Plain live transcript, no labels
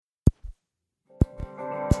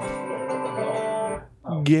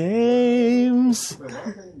games.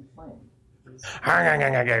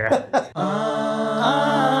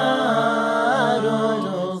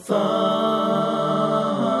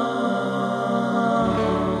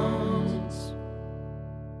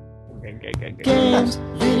 Games,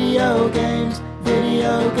 video games,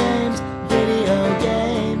 video games, video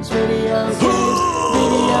games, video games, video games,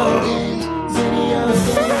 video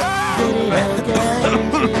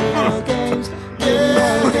games, video games,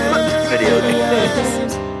 video games,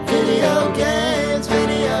 video games, video games,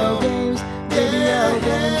 video games, video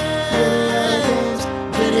games,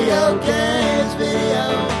 video games,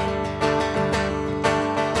 video.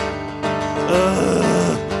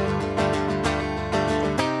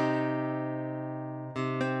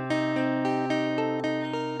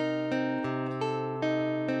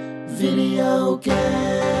 Video games.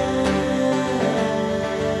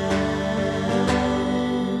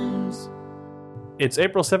 It's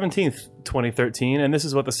April 17th, 2013, and this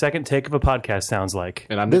is what the second take of a podcast sounds like.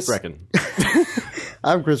 And I'm Nick Brecken.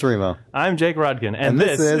 I'm Chris Remo. I'm Jake Rodkin, and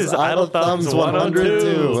this is Idle Thumbs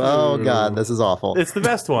 102. Oh, God, this is awful. It's the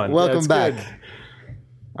best one. Welcome back. Good.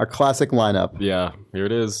 Our classic lineup. Yeah, here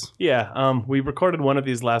it is. Yeah, we recorded one of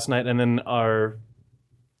these last night, and then our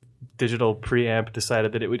digital preamp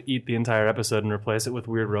decided that it would eat the entire episode and replace it with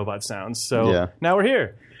weird robot sounds. So now we're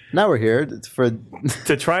here. Now we're here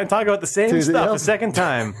to try and talk about the same stuff a second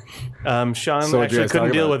time. Sean actually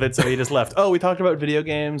couldn't deal with it, so he just left. Oh, we talked about video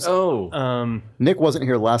games. Nick wasn't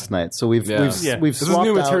here last night, so we've this swapped is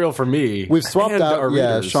new material for me. We've swapped out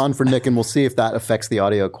readers. Sean for Nick, and we'll see if that affects the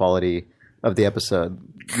audio quality of the episode.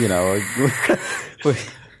 You know,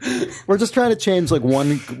 we're just trying to change like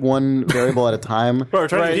one variable at a time. We're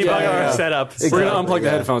trying to debug our setup. Exactly. We're gonna unplug the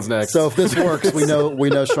headphones next. So if this works, we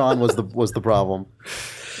know Sean was the problem.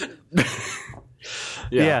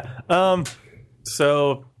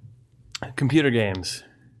 So computer games.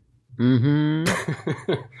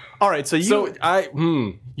 Mm-hmm. All right. So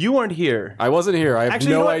you weren't here. I wasn't here. I have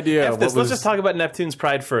no idea. Let's just talk about Neptune's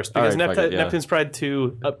Pride first, because Neptune's Pride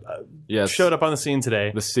 2 showed up on the scene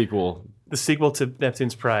today. The sequel to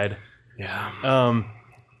Neptune's Pride. Yeah.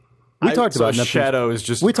 We talked about Shadow is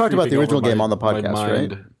just. We talked about the original game on the podcast,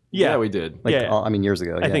 right? Yeah, we did. I mean, years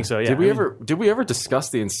ago. I think so. Yeah. Did we ever discuss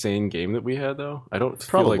the insane game that we had though? I don't. Probably.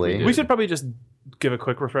 Feel like we did. We should probably just give a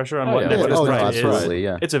quick refresher on what Neptune's no, Pride absolutely,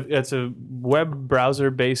 is. Yeah. It's a web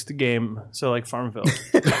browser based game, so like Farmville.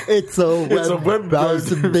 It's a web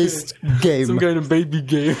browser based game. Some kind of baby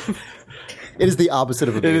game. It is the opposite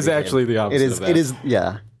of a baby game. It is actually the opposite of that. It is,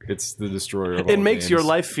 yeah. It's the destroyer of all It makes games. your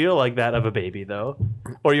life feel like that of a baby, though,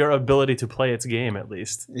 or your ability to play its game, at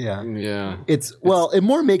least. Yeah. It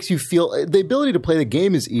more makes you feel the ability to play the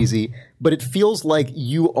game is easy, but it feels like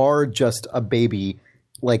you are just a baby,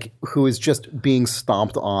 like who is just being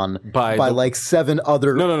stomped on by like seven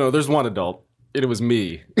other. No. There's one adult. It was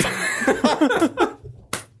me.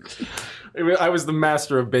 I was the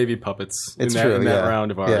master of baby puppets in that round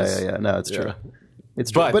of ours. Yeah. No, it's true. It's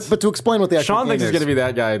true. But to explain what the actual Sean thinks game he's going to be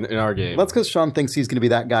that guy in our game. That's because Sean thinks he's going to be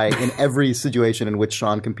that guy in every situation in which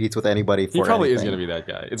Sean competes with anybody for He probably anything. is going to be that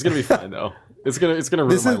guy. It's going to be fine, though. It's going to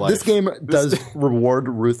ruin my life. This game does reward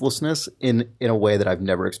ruthlessness in a way that I've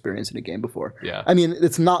never experienced in a game before. Yeah. I mean,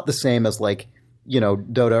 it's not the same as like,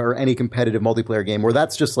 Dota or any competitive multiplayer game where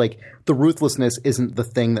that's just like the ruthlessness isn't the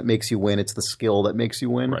thing that makes you win. It's the skill that makes you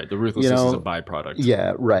win. Right. The ruthlessness is a byproduct.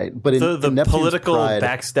 Yeah, right. But in the political Pride,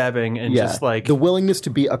 backstabbing and just like the willingness to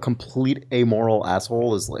be a complete amoral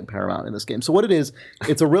asshole is like paramount in this game. So what it is,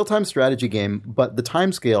 it's a real-time strategy game, but the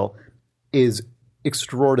time scale is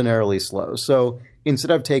extraordinarily slow. So instead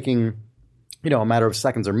of taking, a matter of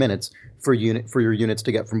seconds or minutes for your units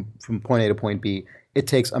to get from point A to point B, it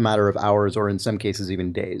takes a matter of hours, or in some cases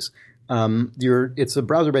even days. It's a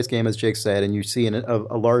browser-based game, as Jake said, and you see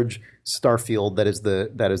a large star field that is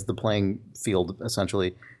the playing field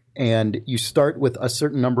essentially, and you start with a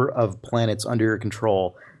certain number of planets under your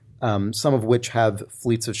control, some of which have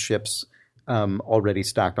fleets of ships already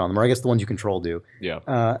stacked on them, or I guess the ones you control do.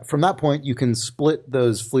 Yeah. From that point, you can split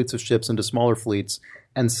those fleets of ships into smaller fleets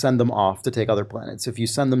and send them off to take other planets. If you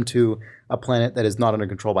send them to a planet that is not under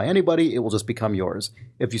control by anybody, it will just become yours.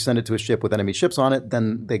 If you send it to a ship with enemy ships on it,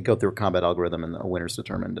 then they go through a combat algorithm and a winner's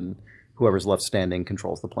determined, and whoever's left standing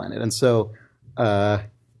controls the planet. And so,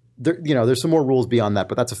 there's some more rules beyond that,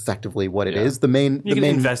 but that's effectively what it is. You can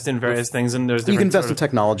invest in various things, and there's you can invest in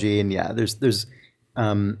technology, and there's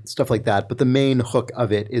stuff like that. But the main hook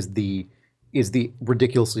of it is the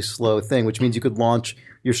ridiculously slow thing, which means you could launch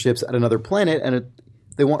your ships at another planet, and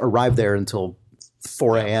they won't arrive there until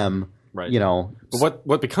 4 a.m. Right. But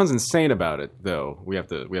what becomes insane about it, though, we have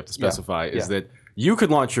to specify is that you could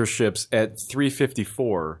launch your ships at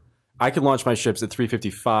 354. I could launch my ships at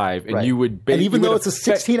 355, and you would... And even though it's a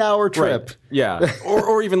 16-hour trip. Right. Yeah.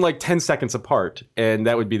 or even like 10 seconds apart, and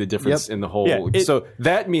that would be the difference in the whole... Yeah, so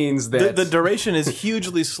that means that... The duration is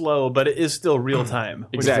hugely slow, but it is still real time.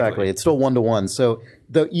 Exactly. It's still 1-to-1. So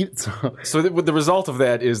the result of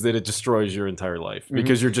that is that it destroys your entire life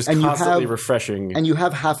because you're just constantly refreshing. And you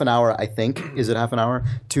have half an hour, I think. Is it half an hour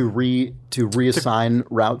to reassign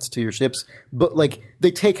routes to your ships? But like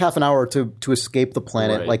they take half an hour to escape the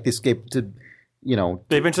planet, like they escape to,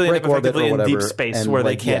 they eventually end up effectively in deep space where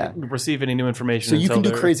they like, can't receive any new information. So you can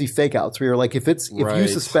do crazy fake outs where you're like, if you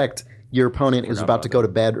suspect your opponent is about to go to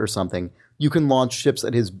bed or something, you can launch ships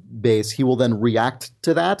at his base. He will then react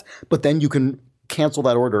to that, but then you can cancel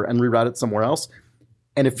that order and reroute it somewhere else.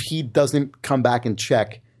 And if he doesn't come back and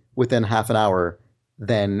check within half an hour,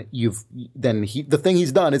 then the thing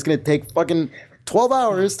he's done is going to take fucking 12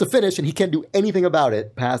 hours to finish, and he can't do anything about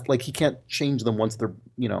it he can't change them once they're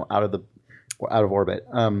out of orbit.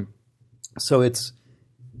 So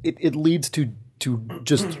it leads to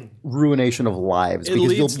just ruination of lives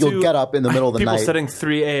because you'll get up in the middle of the night. People setting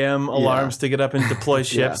 3 a.m. alarms to get up and deploy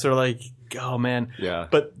ships are like, oh man. Yeah.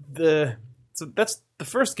 But so that's the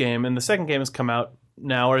first game, and the second game has come out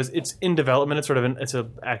now, or it's in development. It's sort of it's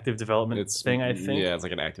an active development thing, I think. Yeah, it's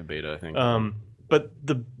like an active beta, I think. But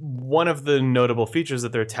one of the notable features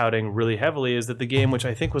that they're touting really heavily is that the game, which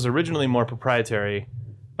I think was originally more proprietary,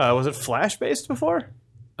 was it Flash based before?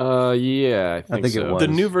 Yeah, I think so. it was. The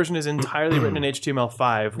new version is entirely written in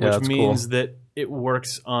HTML5, which means that it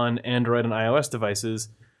works on Android and iOS devices,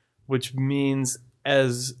 which means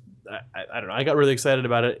I don't know. I got really excited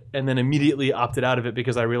about it and then immediately opted out of it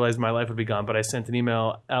because I realized my life would be gone. But I sent an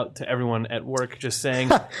email out to everyone at work just saying,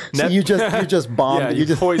 so you just bombed.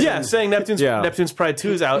 Saying Neptune's Pride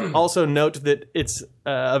 2 is out. Also note that it's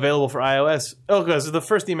available for iOS. Oh, because the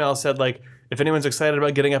first email said like, if anyone's excited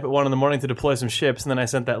about getting up at 1 a.m. to deploy some ships, and then I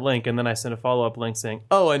sent that link, and then I sent a follow-up link saying,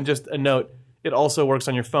 oh, and just a note. It also works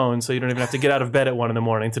on your phone, so you don't even have to get out of bed at 1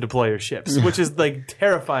 a.m. to deploy your ships, which is like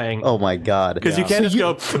terrifying. Oh my god! Because you can't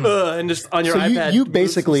go and just on your iPad. You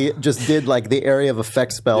basically just did like the area of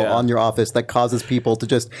effect spell on your Office that causes people to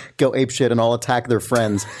just go apeshit and all attack their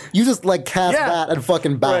friends. You just like cast that and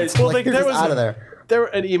fucking bounce. Right. Well, like, you're just out of there.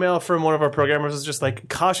 An email from one of our programmers was just like,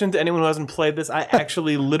 caution to anyone who hasn't played this. I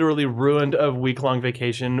actually literally ruined a week-long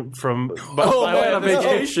vacation from a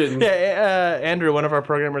vacation. Yeah, Andrew, one of our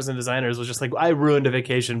programmers and designers, was just like, I ruined a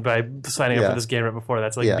vacation by signing up for this game right before.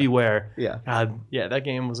 That's like, beware. Yeah. That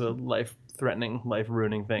game was a life-threatening,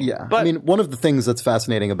 life-ruining thing. Yeah. But, I mean, one of the things that's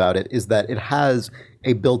fascinating about it is that it has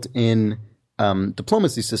a built-in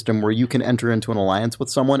diplomacy system where you can enter into an alliance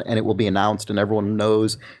with someone and it will be announced and everyone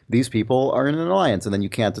knows these people are in an alliance, and then you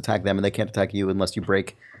can't attack them and they can't attack you unless you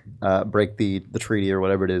break the treaty or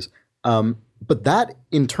whatever it is. But that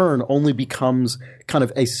in turn only becomes kind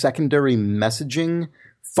of a secondary messaging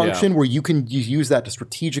function where you can use that to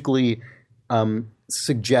strategically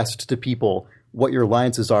suggest to people what your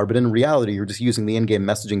alliances are. But in reality, you're just using the in-game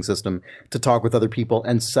messaging system to talk with other people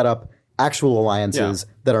and set up actual alliances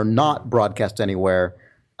that are not broadcast anywhere.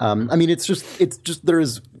 I mean, it's just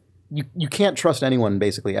you can't trust anyone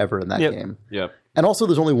basically ever in that game. Yep. And also,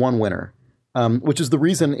 there's only one winner, which is the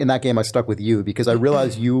reason in that game I stuck with you, because I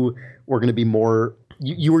realized you were going to be more.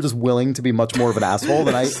 You were just willing to be much more of an asshole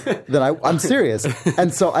than I'm serious.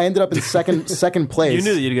 And so I ended up in second place. You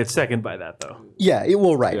knew that you'd get second by that, though. Yeah.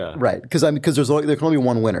 Right. Because there can only be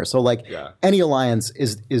one winner. So like any alliance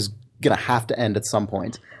is gonna have to end at some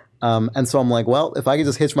point. And so I'm like, well, if I could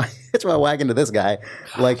just hitch my wagon to this guy,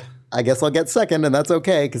 like, I guess I'll get second, and that's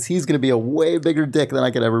okay, because he's going to be a way bigger dick than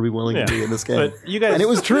I could ever be willing to be in this game. But you guys, and it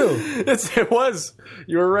was true. It was.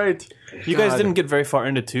 You were right. You guys didn't get very far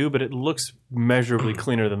into 2, but it looks measurably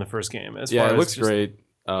cleaner than the first game. It looks great.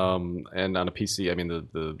 And on a PC, I mean,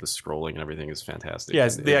 the scrolling and everything is fantastic. Yeah,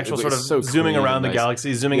 the actual sort of zooming around the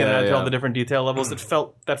galaxy, zooming in and out to all the different detail levels.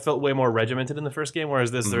 That felt way more regimented in the first game,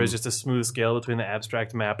 whereas there is just a smooth scale between the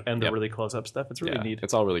abstract map and the really close-up stuff. It's really neat.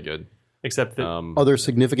 It's all really good. Except that... are there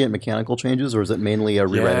significant mechanical changes, or is it mainly a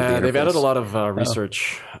rewrite of the interface? They've added a lot of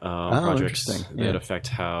research projects interesting. that affect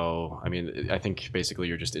how... I mean, I think basically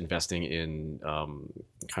you're just investing in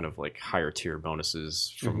kind of like higher tier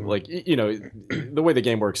bonuses from like, the way the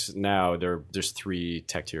game works now, there's 3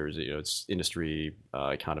 tech tiers. It's industry,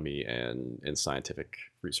 economy, and scientific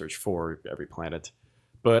research for every planet.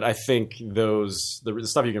 But I think the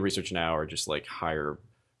stuff you can research now are just like higher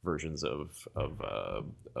versions of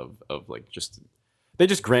like just They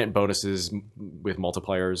just grant bonuses with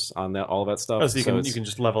multipliers on that, all of that stuff. Oh, so you can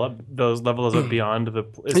just level those up beyond the.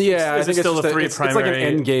 I think it's still just the three it's primary. like an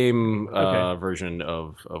end game version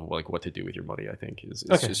of like what to do with your money. I think it's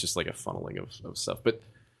just like a funneling of stuff, but.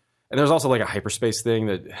 And there's also like a hyperspace thing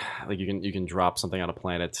that like you can drop something on a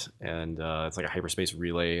planet and it's like a hyperspace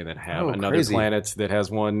relay and then have another crazy. Planet that has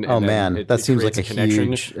one. Oh and then man, that seems like creates a connection.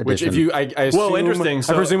 huge addition. Which if you, I assume, interesting. I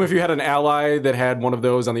So- presume if you had an ally that had one of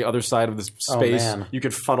those on the other side of the space, man. you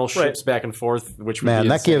could funnel ships back and forth. Which would Man, be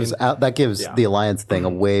that insane. gives the alliance thing a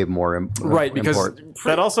way more right because import.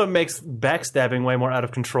 That also makes backstabbing way more out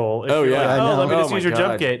of control. If Oh you're yeah, like, I know. let me just my use your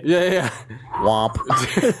jump God. gate. Yeah.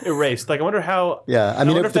 Womp. Erased. Like I wonder how. Yeah, I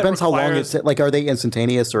mean, wonder it if that depends how long requires- it's like. Are they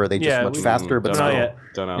instantaneous or are they just Yeah, much we- faster? But don't still. Not know. yet.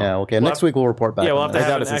 Don't know. Yeah, okay. Next week we'll report back. Yeah, we'll on have to that.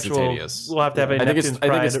 I have doubt an it's actual. instantaneous. We'll have to have a I think Neptune's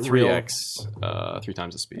it's Pride 3x, 3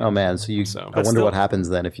 times the speed. Oh man, so So- I But wonder still- what happens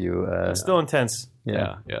then if you. Still intense.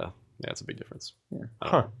 Yeah, it's a big difference.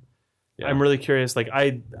 Huh. Yeah. I'm really curious. Like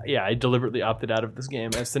I deliberately opted out of this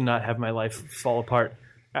game as to not have my life fall apart.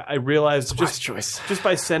 I realized just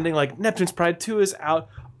by sending like Neptune's Pride 2 is out.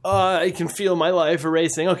 I can feel my life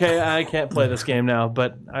erasing. Okay, I can't play this game now,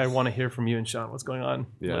 but I want to hear from you and Sean what's going on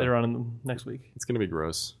later on in the next week. It's gonna be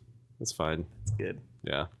gross. It's fine. It's good.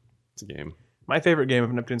 Yeah, it's a game. My favorite game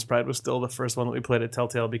of Neptune's Pride was still the first one that we played at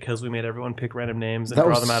Telltale because we made everyone pick random names and That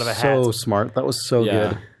draw was them out of a hat. so smart. That was so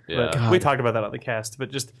good. Yeah. But we talked about that on the cast. But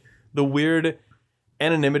just the weird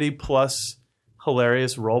anonymity plus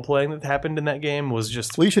hilarious role playing that happened in that game was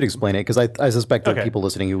just. Well, you should explain it because I suspect there are Okay. people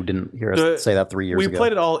listening who didn't hear us say that 3 years ago. We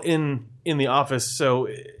played it all in the office, so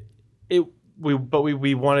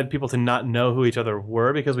we wanted people to not know who each other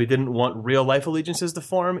were because we didn't want real life allegiances to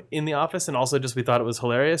form in the office, and also just we thought it was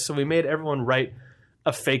hilarious. So we made everyone write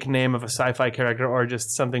a fake name of a sci-fi character or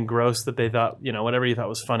just something gross that they thought, whatever you thought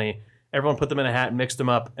was funny. Everyone put them in a hat, mixed them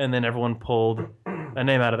up, and then everyone pulled a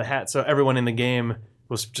name out of the hat. So everyone in the game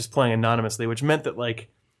was just playing anonymously, which meant that like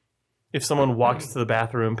if someone walked to the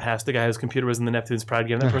bathroom past the guy whose computer was in the Neptune's Pride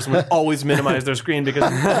game, that person would always minimize their screen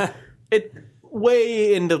because it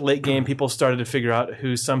way into the late game people started to figure out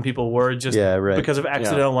who some people were just because of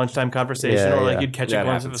accidental lunchtime conversation or like you'd catch a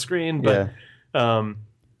glimpse of the screen. But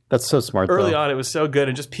that's so smart. Early on, it was so good,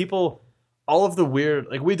 and just people. All of the weird,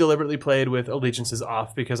 like we deliberately played with allegiances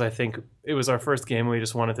off because I think it was our first game and we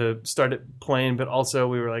just wanted to start it plain, but also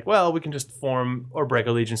we were like, well, we can just form or break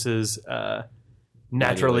allegiances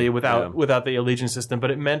naturally without the allegiance system.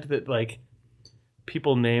 But it meant that like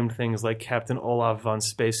people named things like Captain Olaf von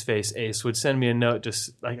Spaceface Ace would send me a note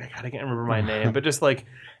just like, I can't remember my name, but just like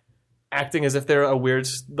acting as if they're a weird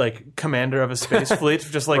like commander of a space fleet,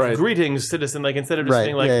 just like greetings, citizen. Like instead of just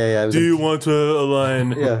being like, do you want to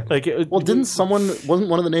align? Yeah. Like, wasn't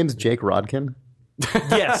one of the names Jake Rodkin?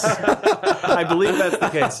 Yes, I believe that's the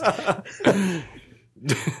case.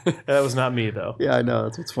 That was not me though. Yeah, I know.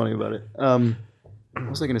 That's what's funny about it. What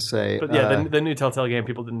was I going to say? But yeah, the new Telltale game,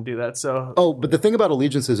 people didn't do that. So but the thing about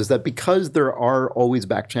allegiances is that because there are always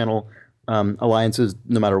back channel alliances,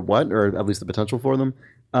 no matter what, or at least the potential for them.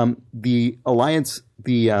 The alliance,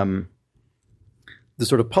 the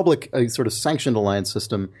sort of public, sort of sanctioned alliance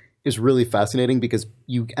system is really fascinating because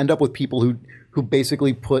you end up with people who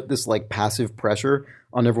basically put this like passive pressure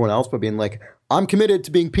on everyone else by being like, I'm committed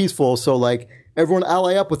to being peaceful, so like everyone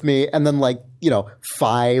ally up with me, and then like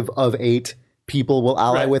 5 of 8 people will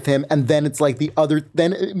ally with him, and then it's like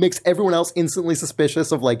then it makes everyone else instantly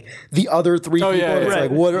suspicious of like the other 3 people. Yeah, it's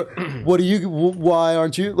like, what are you? Why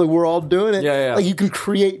aren't you? Like, we're all doing it. Yeah. Like you can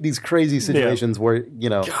create these crazy situations where you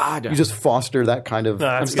just foster that kind of.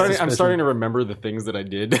 I'm starting to remember the things that I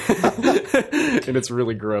did, and it's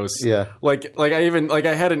really gross. Yeah, like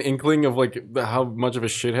I had an inkling of like how much of a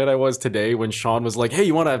shithead I was today when Sean was like, "Hey,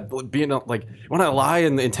 you want to lie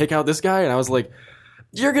and take out this guy?" And I was like,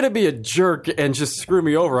 you're going to be a jerk and just screw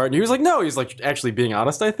me over. And he was like, no, he's like actually being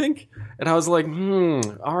honest, I think. And I was like,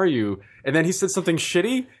 are you? And then he said something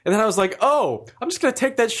shitty. And then I was like, oh, I'm just going to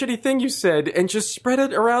take that shitty thing you said and just spread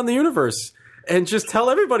it around the universe and just tell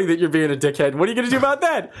everybody that you're being a dickhead. What are you going to do about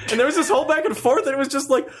that? And there was this whole back and forth and it was just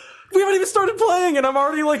like, we haven't even started playing, and I'm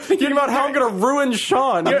already like thinking about how I'm going to ruin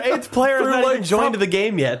Sean. Your 8th player has not even joined the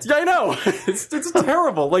game yet. Yeah, I know. It's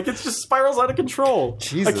terrible. Like, it just spirals out of control.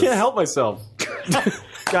 Jesus. I can't help myself.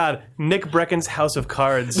 God, Nick Brecken's House of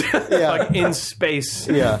Cards, like in space.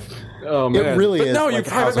 Yeah. Oh man, it really is. No, like you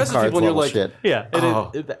private message people, and you're like, shit. Yeah,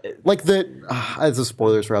 like as a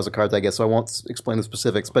spoilers for House of Cards, I guess. So I won't explain the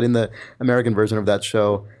specifics, but in the American version of that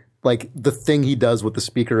show, like the thing he does with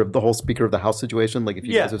the whole speaker of the house situation. Like if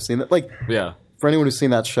you guys have seen that, like Yeah. for anyone who's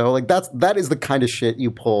seen that show, like that is the kind of shit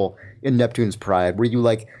you pull in Neptune's Pride, where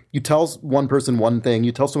you tell one person one thing,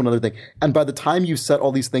 you tell someone another thing, and by the time you set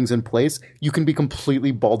all these things in place, you can be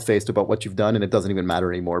completely bald-faced about what you've done, and it doesn't even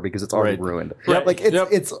matter anymore because it's already ruined. Right. Like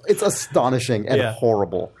it's astonishing and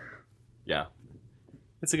horrible. Yeah.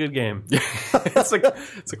 It's a good game. It's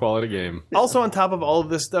a quality game. Also, on top of all of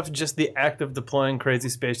this stuff, just the act of deploying crazy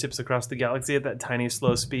spaceships across the galaxy at that tiny,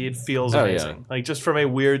 slow speed feels amazing. Yeah. Like, just from a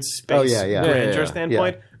weird space grandeur Yeah.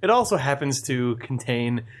 standpoint, it also happens to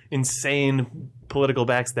contain insane political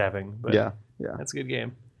backstabbing. But Yeah. that's a good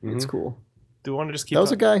game. It's cool. Do we want to just keep That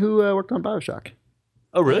was a guy who worked on BioShock.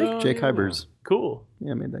 Oh, really? Jake Hybers. Cool.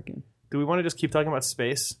 Yeah, made that game. Do we want to just keep talking about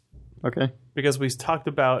space? Okay. Because we talked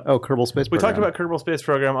about... Oh, Kerbal Space We Program. talked about Kerbal Space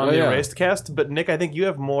Program on the Erased cast, but Nick, I think you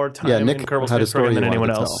have more time Nick in Kerbal had a Space story Program than you anyone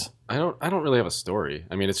wanted to else. tell. I don't really have a story.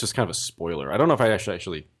 I mean, it's just kind of a spoiler. I don't know if I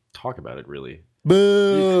actually talk about it really.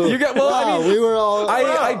 Boo! You got well. I mean, we were all.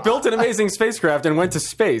 I built an amazing spacecraft and went to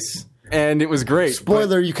space, and it was great.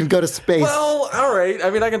 Spoiler: you can go to space. Well, all right. I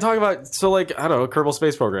mean, I can talk about I don't know, Kerbal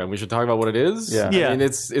Space Program. We should talk about what it is. Yeah. Yeah. I mean,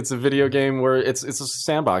 it's a video game where it's a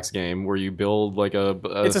sandbox game where you build like a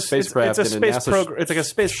spacecraft. It's a in a space NASA It's like a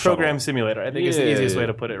space shuttle. program simulator. I think is the easiest way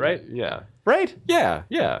to put it. Right? Yeah. Right? Yeah.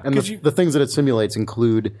 and the things that it simulates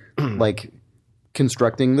include like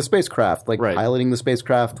constructing the spacecraft, like piloting the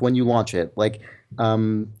spacecraft when you launch it, like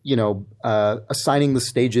assigning the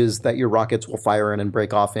stages that your rockets will fire in and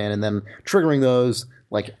break off in, and then triggering those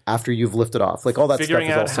like after you've lifted off, like all that Figuring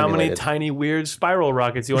stuff out is all how many simulated. tiny weird spiral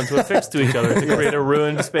rockets you want to affix to each other to create a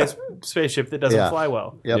ruined spaceship that doesn't fly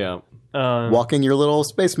well. Yep. Yeah. Walking your little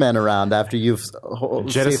spaceman around after you've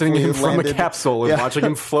Jettisoning safely him from a landed. capsule and watching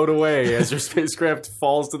him float away as your spacecraft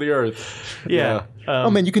falls to the Earth. Yeah. Oh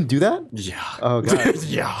man, you can do that? Yeah. Oh god.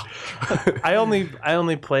 Yeah. I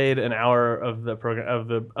only played an hour of the program of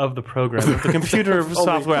the computer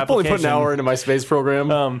software I've only application. put an hour into my space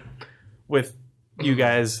program. With you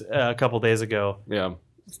guys a couple days ago. Yeah.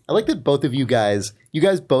 I like that both of you guys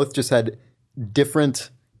both just had different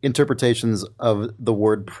interpretations of the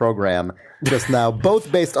word program just now,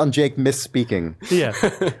 both based on Jake misspeaking. Yeah.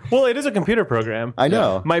 Well, it is a computer program. I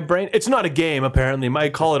know. My brain, it's not a game, apparently. I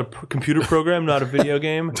call it a computer program, not a video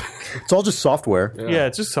game. It's all just software. Yeah,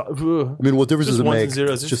 it's just... I mean, what difference Just does it ones make? and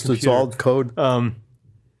zeros, It's just just it's computer. all code.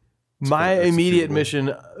 My immediate mission,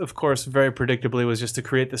 of course, very predictably, was just to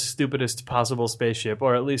create the stupidest possible spaceship,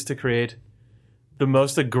 or at least to create the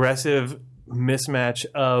most aggressive mismatch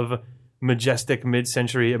of majestic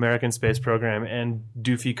mid-century American space program and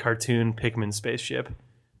doofy cartoon Pikmin spaceship.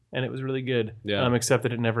 And it was really good. Yeah. Except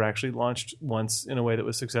that it never actually launched once in a way that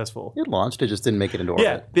was successful. It launched, it just didn't make it into orbit.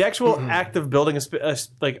 Yeah, the actual act of building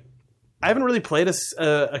like, I haven't really played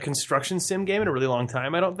a construction sim game in a really long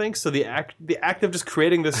time, I don't think. So the act of just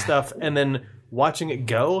creating this stuff and then watching it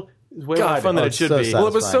go is way more fun than it should so be. sad. Well,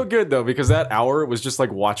 it was so Satisfying. good though because that hour was just like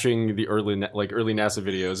watching the early NASA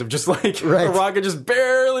videos of just like Right. a rocket just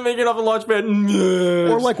barely making it off the launch pad,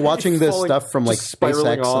 Or like watching this falling- stuff from like just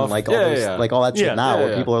spiraling SpaceX off. and like all Yeah, those, yeah. like all that shit Yeah. now, Yeah,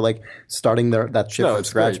 where yeah. people are like starting that shit No, from it's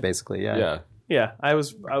scratch, great. basically. Yeah. Yeah, I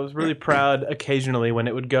was really proud occasionally when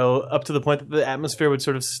it would go up to the point that the atmosphere would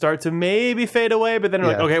sort of start to maybe fade away, but then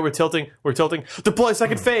like, Yeah. okay, we're tilting, deploy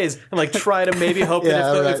second phase, and like try to maybe hope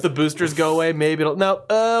Yeah, that right. if the boosters go away, maybe it'll, no,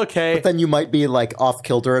 okay. Then you might be like off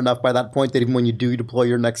kilter enough by that point that even when you do deploy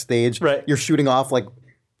your next stage, Right. you're shooting off like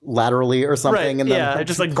laterally or something, Right, and then yeah,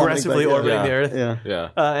 just like plummeting aggressively back. orbiting Yeah. the Earth. Yeah.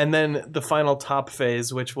 Yeah. And then the final top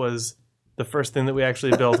phase, which was the first thing that we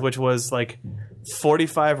actually built, which was like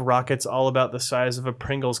 45 rockets all about the size of a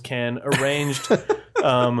Pringles can arranged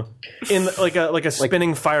in like a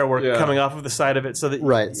spinning firework Yeah. coming off of the side of it, so that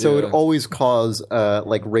Right. So it Yeah. always cause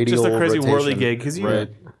like radial just a crazy rotation. whirly gig because Right.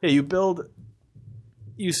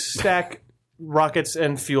 you stack rockets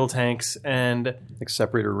and fuel tanks and like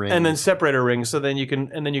separator ring. then separator rings, so then you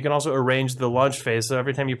can also arrange the launch phase. So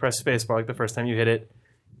every time you press spacebar, like the first time you hit it,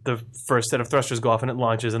 the first set of thrusters go off and it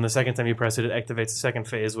launches, and the second time you press it, it activates the second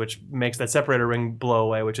phase, which makes that separator ring blow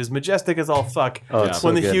away, which is majestic as all fuck. Oh, it's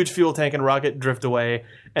when so the good. huge fuel tank and rocket drift away,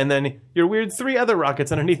 and then your weird 3 other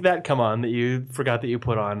rockets underneath that come on that you forgot that you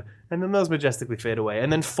put on, and then those majestically fade away,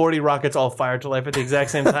 and then 40 rockets all fire to life at the exact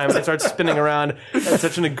same time. They start spinning around at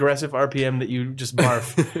such an aggressive RPM that you just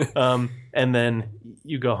barf, and then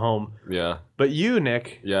you go home. Yeah. But you,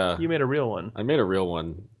 Nick, Yeah. you made a real one. I made a real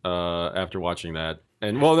one after watching that.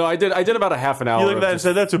 And well, no, I did about a half an hour. You looked at of that and just-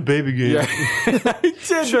 said, "That's a baby game." Yeah, I did.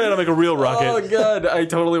 Show you how to make a real rocket. Oh god, I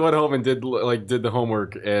totally went home and did the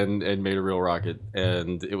homework and made a real rocket,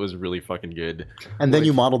 and it was really fucking good. And then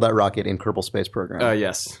you modeled that rocket in Kerbal Space Program.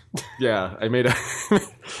 Yes, yeah, I made a.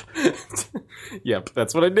 Yep,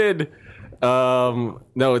 that's what I did. No,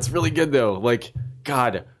 it's really good though. Like,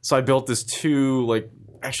 God, so I built this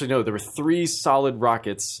actually no, there were 3 solid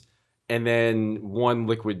rockets, and then 1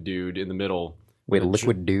 liquid dude in the middle. Wait, a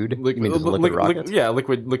liquid dude? You mean just a liquid rocket? Yeah,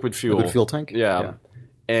 liquid fuel. Liquid fuel tank? Yeah.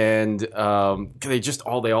 And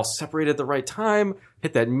they all separated at the right time,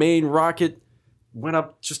 hit that main rocket, went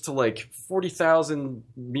up just to like 40,000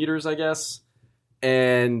 meters, I guess.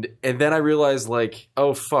 And then I realized, like,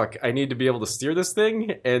 oh fuck, I need to be able to steer this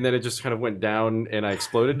thing, and then it just kind of went down and I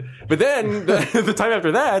exploded. But then the time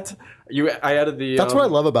after that, I added the. That's what I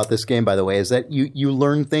love about this game, by the way, is that you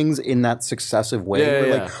learn things in that successive way. Yeah, Where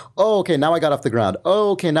yeah. Like, oh, okay, now I got off the ground.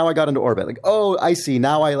 Oh, okay, now I got into orbit. Like, oh, I see.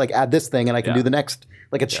 Now I like add this thing, and I can Yeah. do the next,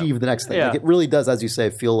 like achieve the next thing. Yeah. Like, it really does, as you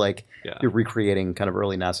say, feel like Yeah. you're recreating kind of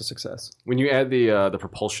early NASA success. When you add the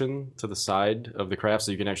propulsion to the side of the craft,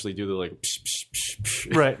 so you can actually do the like. Psh, psh, psh,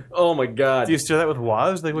 psh. Right. Oh my god. Do you steer that with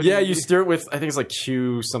WASD? Like, what Yeah, do you steer it with, I think it's like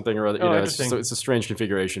Q something or other. You Oh, know, interesting. so it's a strange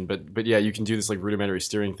configuration, but yeah, you can do this like rudimentary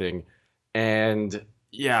steering thing. And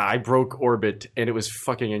yeah, I broke orbit, and it was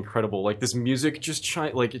fucking incredible. Like this music just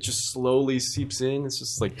like it just slowly seeps in. It's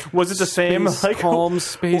just like Was it the same, space, like- calm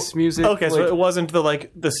space music? Okay, so like, it wasn't the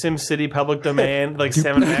SimCity public domain, like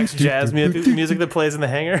 7X jazz music that plays in the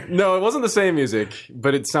hangar? no, it wasn't the same music,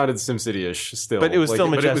 but it sounded SimCity-ish still. But it was still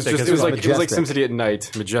But it was majestic just as it was well. like Majestic. SimCity at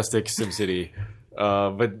night, majestic SimCity.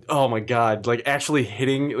 But oh my god, like actually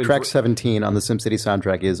hitting Track 17 on the SimCity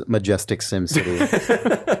soundtrack is Majestic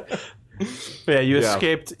SimCity. Yeah, you Yeah.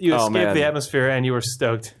 escaped Oh, man. the atmosphere, and you were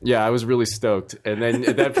stoked. Yeah, I was really stoked, and then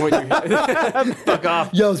at that point, you, Fuck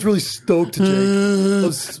off. Yeah, I was really stoked, Jake. I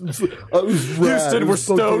was rad. Houston, It was we're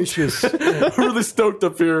stoked. bodacious. I'm really stoked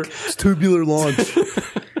up here. It's tubular launch.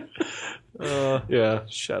 Yeah,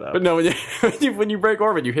 Shut up. but no, when you break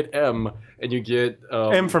orbit, you hit M, and you get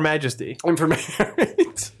M for Majesty. information.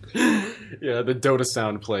 Yeah, the Dota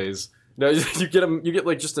sound plays. No, you get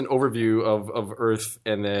like just an overview of Earth,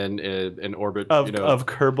 and then an orbit Of of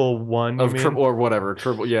Kerbal 1, you mean? or whatever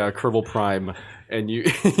Kerbal Prime, and you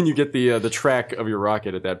and you get the track of your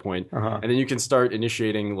rocket at that point, and then you can start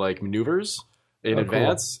initiating like maneuvers in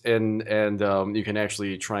advance, and you can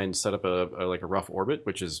actually try and set up a rough orbit,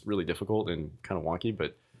 which is really difficult and kind of wonky,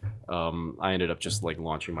 but. I ended up just like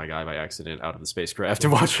launching my guy by accident out of the spacecraft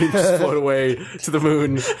and watching him just float away to the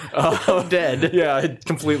moon. Dead. Yeah,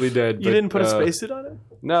 completely dead. You didn't put a spacesuit on it?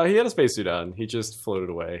 No, he had a spacesuit on. He just floated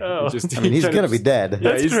away. Oh. He just, I mean, he's going to be dead. Yeah,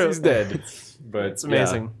 That's he's, true. he's dead. But it's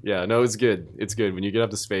amazing. Yeah, no, it's good. It's good. When you get up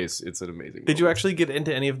to space, it's an amazing. Did you actually get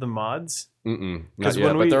into any of the mods? Not 'Cause yet,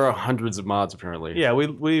 when but we- there are hundreds of mods apparently. Yeah,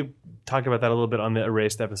 we talked about that a little bit on the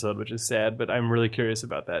Erased episode, which is sad, but I'm really curious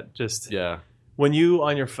about that. Just Yeah. when you,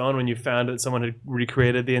 on your phone, when you found that someone had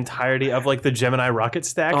recreated the entirety of like the Gemini rocket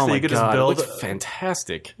stack, Oh so my you could god, just it build. looks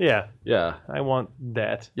fantastic. Yeah, Yeah. I want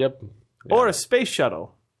that. Yep. Or a space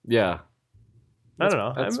shuttle. Yeah. I don't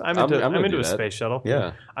know. that's- I'm I'm into, gonna I'm into do a that. space shuttle.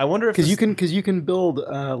 Yeah. I wonder if Because this- you can build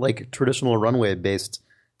like traditional runway based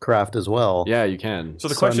craft as well. Yeah, you can. So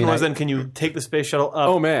the So, question I mean, was then, can you take the space shuttle up?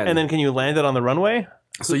 Oh, man. And then can you land it on the runway?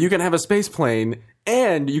 So you can have a space plane,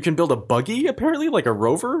 and you can build a buggy, apparently, like a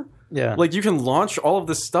rover. Yeah. Like you can launch all of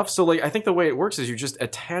this stuff. So like I think the way it works is you just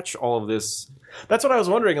attach all of this That's what I was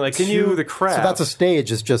wondering. Like, can to you? the craft. So that's a stage.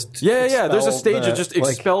 It's just yeah. There's a expel stage the- of just like-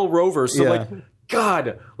 expel rovers. So Yeah. like,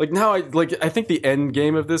 God, like now I think the end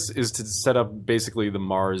game of this is to set up basically the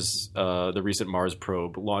Mars, the recent Mars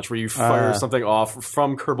probe launch, where you fire something off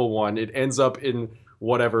from Kerbal 1. It ends up in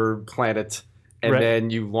whatever planet. And Right. then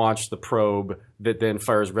you launch the probe that then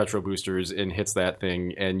fires retro boosters and hits that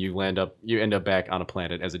thing, and you end up back on a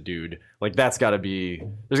planet as a dude. Like there's got to be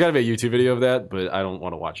a YouTube video of that, but I don't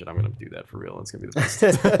want to watch it. I'm going to do that for real. It's going to be the best.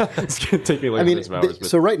 It's going to take me like I mean, hundreds of hours. But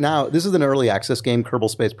so right now, this is an early access game, Kerbal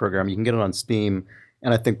Space Program. You can get it on Steam,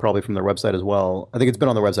 and I think probably from their website as well. I think it's been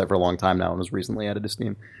on their website for a long time now and was recently added to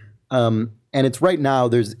Steam. And it's right now.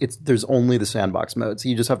 There's only the sandbox mode, so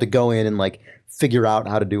you just have to go in and like figure out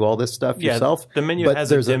how to do all this stuff Yeah, yourself. the menu But has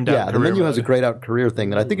a there's dimmed down the career menu has a mode. grayed out career thing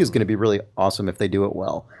that I think is going to be really awesome if they do it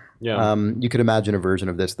well. yeah, You could imagine a version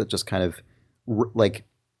of this that just kind of like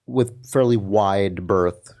with fairly wide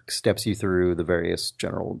berth steps you through the various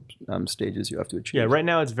general stages you have to achieve. Yeah, right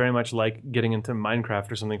now it's very much like getting into Minecraft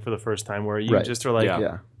or something for the first time, where you Right. just are like, Yeah.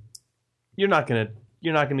 Yeah. you're not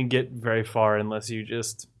gonna get very far unless you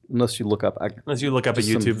just unless you look up a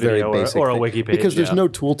YouTube very video basic or a thing. wiki page. Because there's no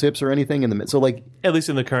tooltips or anything in the so like at least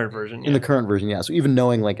in the current version. in the current version, yeah. So even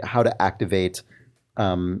knowing like how to activate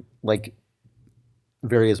like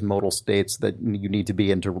various modal states that you need to be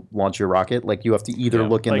in to launch your rocket, like you have to either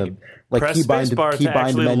look in the like press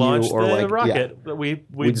keybind menu or the like rocket. yeah.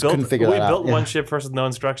 We just couldn't figure that out. built Yeah. one ship first with no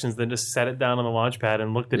instructions, then just set it down on the launch pad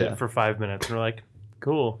and looked at Yeah. it for 5 minutes, and we're like,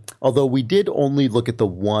 cool. Although we did only look at the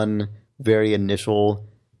one very initial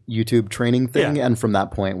YouTube training thing, Yeah. and from that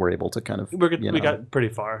point we're able to kind of We got pretty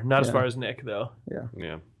far. Not as Yeah. far as Nick though.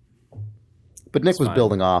 Yeah. But Nick was fine.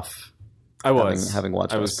 building off. I was having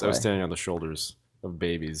watched I us was play. standing on the shoulders of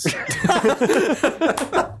babies.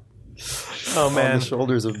 Oh On man, the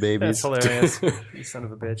shoulders of babies. that's hilarious. You son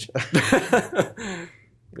of a bitch.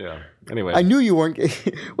 Yeah. Anyway, I knew you weren't.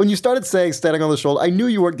 When you started saying "standing on the shoulder," I knew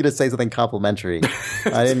you weren't going to say something complimentary.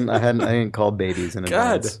 I didn't call babies in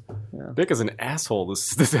God, advance. Vic is an asshole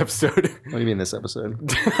this episode. What do you mean this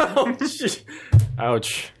episode? Ouch.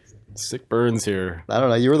 Ouch. Sick burns here. I don't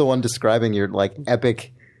know. You were the one describing your like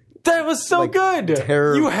epic That was so good.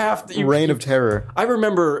 terror. You have to. reign of terror. I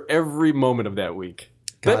remember every moment of that week.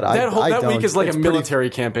 God, I that don't. week is like It's a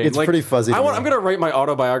military campaign. it's like, pretty fuzzy to me. I'm going to write my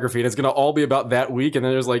autobiography, and it's going to all be about that week. And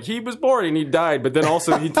then there's like, he was born and he died, but then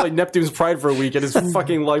also he played Neptune's Pride for a week, and his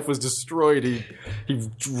fucking life was destroyed. He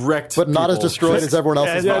wrecked, But not as people. destroyed as everyone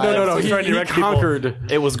else's. Yeah, lives. no. He's trying to He direct people.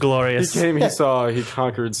 conquered. It was glorious. He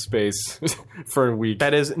conquered space for a week.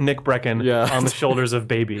 That is Nick Brecken on the shoulders of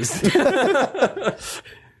babies.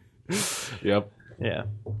 Yep. Yeah.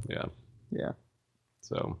 Yeah. Yeah.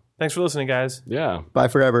 So, Thanks for listening, guys. yeah. Bye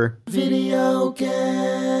forever. Video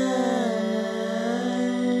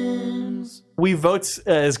games. Wii Votes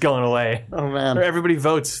is going away. Oh man, Or everybody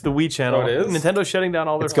votes the Wii channel. Oh, it is? Nintendo's shutting down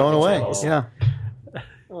all their it's going fucking away. channels. Yeah.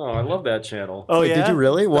 Oh, I love that channel. Oh, Wait, yeah? did you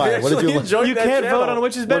really? Why? What did you? You can't vote on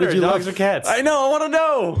which is better, did you dogs love? or cats. I know. I want to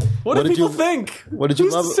know. What do did people you- think? what did you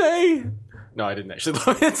Who's love? to say? No, I didn't actually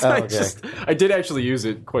love it. Oh, okay. I did actually use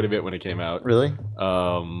it quite a bit when it came out. Really?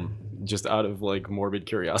 Just out of like morbid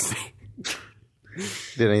curiosity.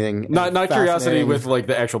 Did anything? Not curiosity fascinating? with like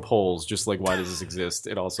the actual polls. Just like why does this exist?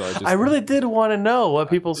 It also I really did want to know what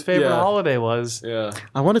people's favorite Yeah. holiday was. yeah.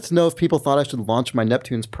 I wanted to know if people thought I should launch my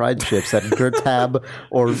Neptune's Pride ships at Gertab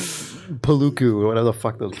or Paluku or whatever the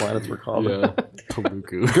fuck those planets were called. Yeah.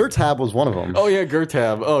 Paluku. Gertab was one of them. Oh yeah,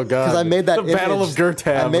 Gertab. Oh god. Because I made that the image, Battle of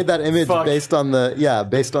Gertab. I made that image Fuck. based on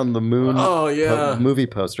the moon. Oh, yeah. movie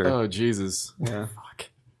poster. Oh Jesus. Yeah. Fuck.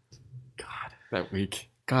 God, that week.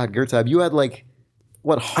 God, Gertab, you had like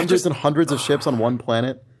what hundreds and hundreds of ships on one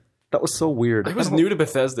planet. That was so weird. I was new to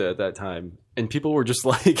Bethesda at that time, and people were just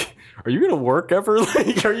like, "Are you gonna work ever?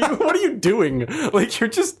 Like, what are you doing? Like, you're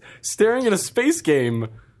just staring at a space game.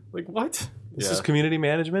 Like, what? This is community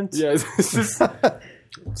management. yeah. This is,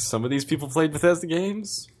 some of these people played Bethesda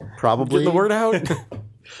games. Probably Get the word out.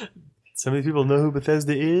 Some of these people know who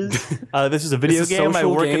Bethesda is. This is a video It's a game. I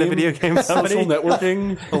social work in a game. video game Social company.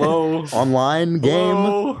 networking. Hello. online game,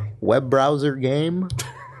 Hello. web browser game,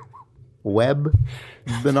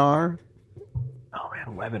 webinar. Oh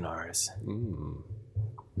man, webinars.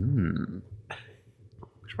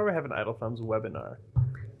 We should probably have an Idle Thumbs webinar.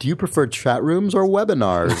 Do you prefer chat rooms or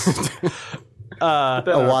webinars?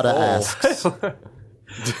 Awada asks.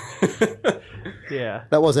 Yeah.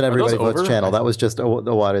 That wasn't Everybody those Votes over? channel. That was just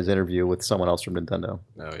Awada's interview with someone else from Nintendo.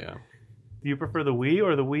 Oh yeah. Do you prefer the Wii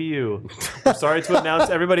or the Wii U? I'm sorry to announce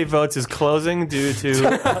Everybody Votes is closing due to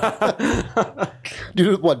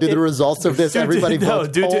Due to what? Due to the results of this Everybody Votes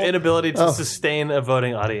due poll? to inability to Oh. sustain a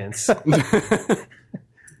voting audience.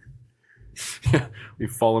 Yeah, we've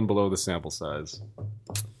fallen below the sample size.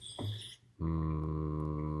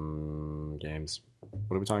 Games.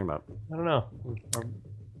 What are we talking about? I don't know.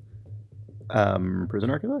 Prison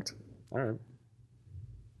Architect? All right.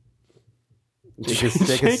 Jake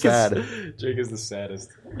is sad. Jake is the saddest.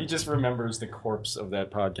 He just remembers the corpse of that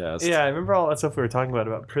podcast. Yeah, I remember all that stuff we were talking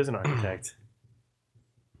about Prison Architect.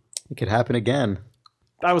 It could happen again.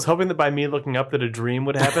 I was hoping that by me looking up that a dream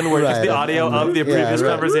would happen where just Right, the audio and- of the previous right.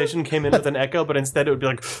 conversation came in with an echo, but instead it would be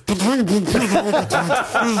like...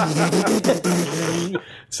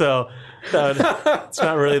 So, it's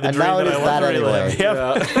not really the And dream now it that is I want that to relive.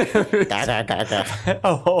 Yep.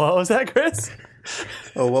 Oh, what was that, Chris?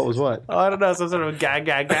 Oh, what was what? Oh, I don't know, some sort of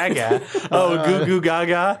gaga. Oh, goo goo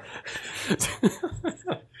gaga.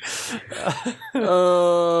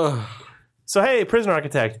 So hey, Prison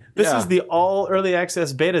Architect, this Yeah. is the all early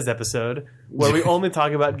access betas episode where we only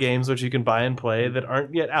talk about games which you can buy and play that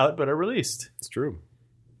aren't yet out but are released. It's true.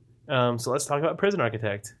 So let's talk about Prison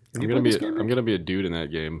Architect. I'm gonna be a dude in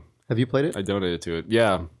that game. Have you played it? I donated to it.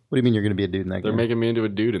 Yeah. What do you mean you're going to be a dude in that They're game? making me into a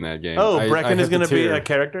dude in that game. Oh, I Brecken is hit the going to be tier. a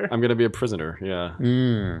character? I'm going to be a prisoner. Yeah.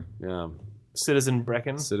 Yeah. Citizen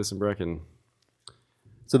Brecken? Citizen Brecken.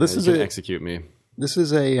 So this You is can a execute me. this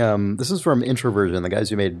is from Introversion, the guys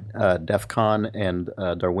who made DEF CON and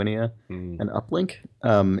Darwinia and Uplink.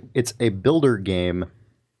 It's a builder game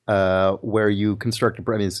where you construct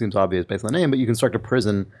I mean, it seems obvious based on the name, but you construct a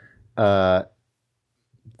prison that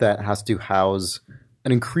has to house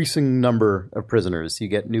an increasing number of prisoners. You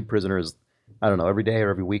get new prisoners, I don't know, every day or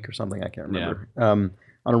every week or something. I can't remember. On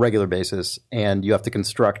a regular basis, and you have to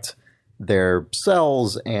construct their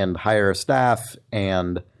cells and hire staff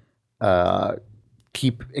and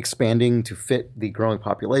keep expanding to fit the growing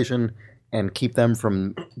population and keep them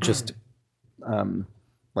from just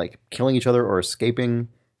like killing each other or escaping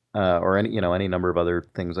or any number of other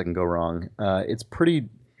things that can go wrong.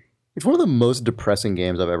 It's one of the most depressing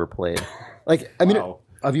games I've ever played. Like, I mean, Wow.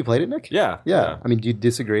 have you played it, Nick? Yeah. I mean, do you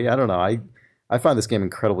disagree? I don't know. I find this game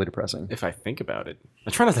incredibly depressing. If I think about it. I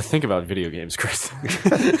try not to think about video games, Chris.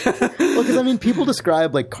 Well, because I mean, people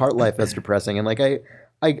describe like cart life as depressing, and like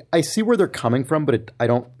I see where they're coming from, but I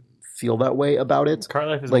don't feel that way about it. Cart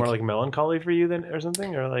life is Like- more like melancholy for you than or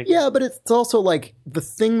something, or like Yeah, but it's also like the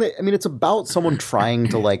thing that I mean, it's about someone trying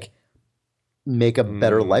to like make a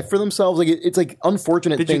better life for themselves. Like it's like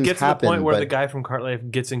unfortunate Did you things get to happen. the point where but, the guy from Cart Life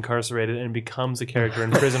gets incarcerated and becomes a character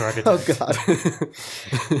in Prison Architect? Oh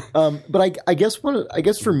God. But I guess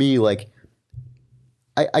for me, like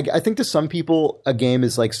I think to some people a game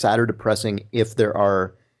is like sad or depressing if there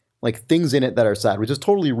are like things in it that are sad, which is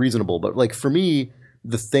totally reasonable. But like for me,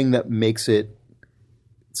 the thing that makes it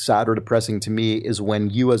sad or depressing to me is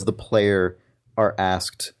when you as the player are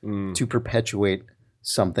asked to perpetuate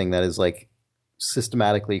something that is like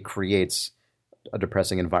systematically creates a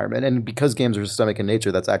depressing environment. And because games are systemic in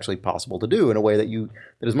nature, that's actually possible to do in a way that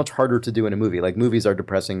is much harder to do in a movie. Like movies are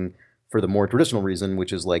depressing for the more traditional reason,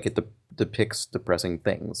 which is like it depicts depressing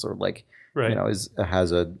things or like, Right.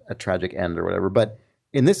 has a tragic end or whatever. But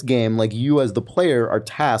in this game, like you as the player are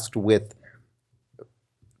tasked with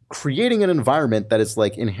creating an environment that is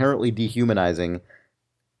like inherently dehumanizing.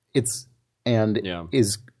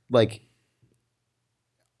 Is like,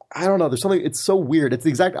 I don't know. There's something. It's so weird. It's the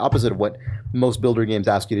exact opposite of what most builder games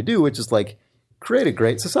ask you to do, which is like create a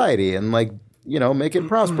great society and like make it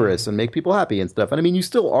prosperous and make people happy and stuff. And I mean, you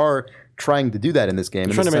still are trying to do that in this game.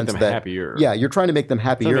 You're trying to make them happier. Yeah, you're trying to make them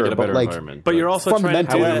happier, Make it a but better like, environment. But you're also trying to do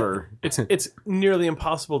fundamentally- that. However- It's nearly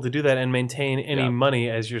impossible to do that and maintain any Yeah. money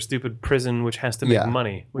as your stupid prison, which has to make Yeah.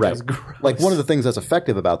 money. Which right. is gross. Like one of the things that's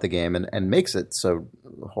effective about the game and makes it so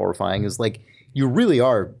horrifying is like you really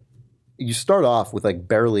are. You start off with like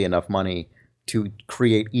barely enough money to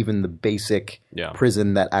create even the basic Yeah.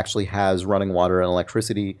 prison that actually has running water and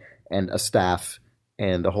electricity and a staff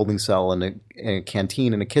and a holding cell and a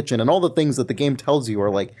canteen and a kitchen and all the things that the game tells you are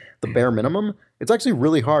like the bare minimum. It's actually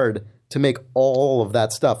really hard to make all of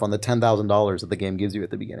that stuff on the $10,000 that the game gives you at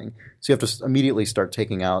the beginning. So you have to immediately start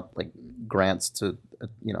taking out like grants to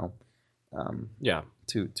Yeah.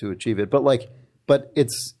 to achieve it. But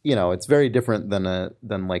it's it's very different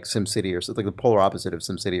than like SimCity or something, like the polar opposite of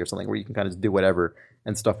SimCity or something where you can kind of do whatever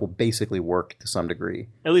and stuff will basically work to some degree.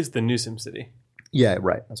 At least the new SimCity. Yeah,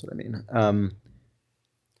 right. That's what I mean.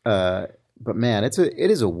 But man, it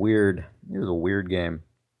is a weird game.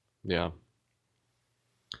 Yeah.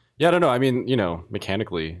 Yeah, I don't know. I mean,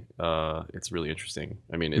 mechanically, it's really interesting.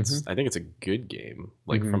 I mean, I think it's a good game.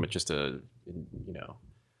 Like from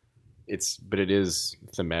but it is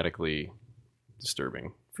thematically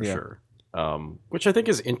disturbing for sure. Which I think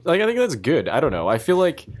is I think that's good. I don't know. I feel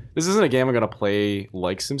like this isn't a game I'm going to play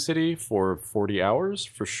like SimCity for 40 hours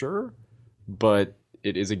for sure, but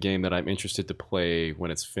it is a game that I'm interested to play when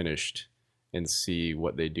it's finished and see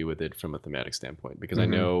what they do with it from a thematic standpoint. Because I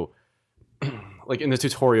know, like in the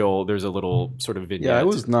tutorial, there's a little sort of vignette. Yeah, I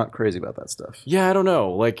was not crazy about that stuff. Yeah, I don't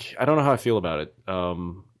know. Like, I don't know how I feel about it.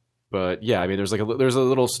 But yeah, I mean, there's a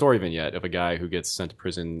little story vignette of a guy who gets sent to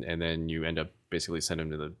prison, and then you end up basically send him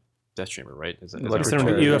to the death chamber, right? Is that Electric right?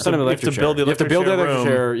 chair. You have Send him to electric build the chair. You have to electric build the chair electric room.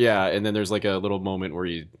 chair, yeah. And then there's like a little moment where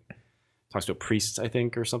he talks to a priest, I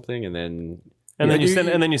think, or something, and then then you send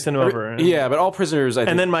him over. Yeah, but all prisoners, I think.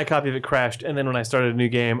 And then my copy of it crashed. And then when I started a new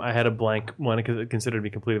game, I had a blank one because it considered to be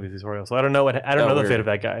completely tutorial. So I don't know the weird. fate of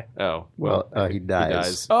that guy. Oh, Well, he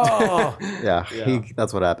dies. Oh, Yeah,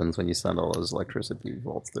 that's what happens when you send all those electricity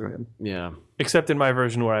volts through him. Yeah. except in my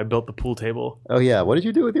version where I built the pool table. Oh yeah, what did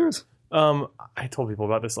you do with yours? I told people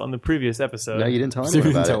about this on the previous episode. No, you didn't tell So you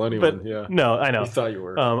anyone didn't about tell it. anyone. But Yeah. no, I know. I thought you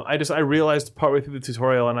were. I realized partway through the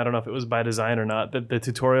tutorial, and I don't know if it was by design or not, that the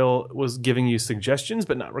tutorial was giving you suggestions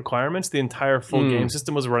but not requirements. The entire full game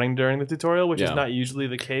system was running during the tutorial, which is Yeah. not usually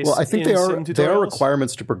the case. Well, I think in they are sim they are tutorials.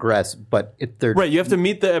 requirements to progress, but they're Right, you have to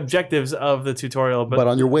meet the objectives of the tutorial, but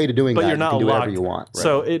on your way to doing but that, you're not you can do locked. whatever you want.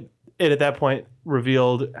 So it at that point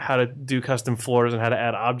revealed how to do custom floors and how to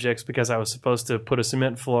add objects because I was supposed to put a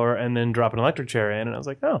cement floor and then drop an electric chair in, and I was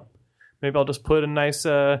like, oh, maybe I'll just put a nice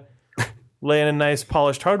lay in a nice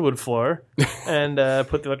polished hardwood floor and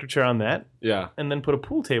put the electric chair on that, Yeah. and then put a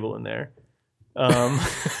pool table in there.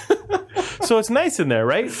 So it's nice in there,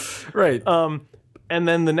 right? Right. And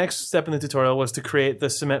then the next step in the tutorial was to create the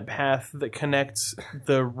cement path that connects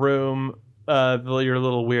the room, your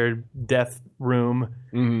little weird death room,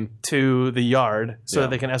 to the yard so that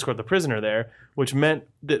they can escort the prisoner there, which meant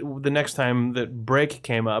that the next time that break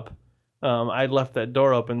came up, I left that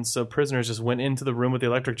door open so prisoners just went into the room with the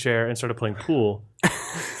electric chair and started playing pool,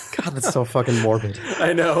 God, that's so fucking morbid.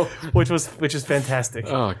 I know. which is fantastic.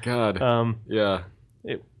 Oh God. Yeah.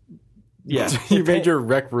 Yeah, You made your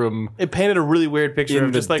rec room it painted a really weird picture in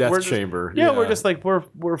of the just like death we're just, chamber. Yeah, we're just like we're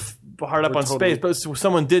hard up on totally- space, but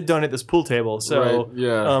someone did donate this pool table. So Right,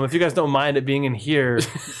 yeah. if you guys don't mind it being in here,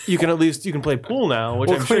 you can play pool now, which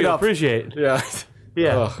We'll I'm sure clean you'll up. appreciate. Yeah.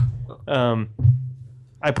 Yeah, Ugh.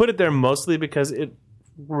 I put it there mostly because it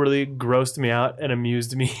really grossed me out and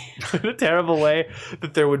amused me in a terrible way.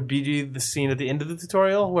 That there would be the scene at the end of the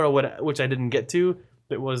tutorial which I didn't get to.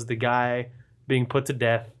 That was the guy being put to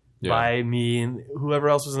death by me and whoever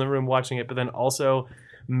else was in the room watching it, but then also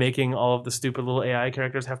making all of the stupid little AI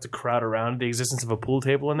characters have to crowd around the existence of a pool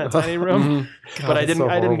table in that tiny room. But I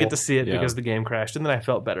didn't get to see it because the game crashed, and then I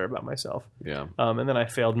felt better about myself. Yeah. And then I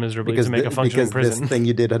failed miserably Because to make a functioning this prison. thing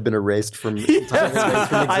you did had been erased from.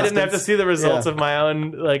 I didn't have to see the results Yeah. of my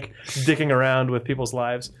own like dicking around with people's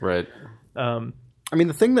lives. Right. I mean,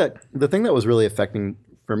 the thing that was really affecting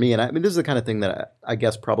for me, and I mean, this is the kind of thing that I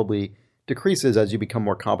guess probably decreases as you become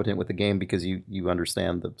more competent with the game because you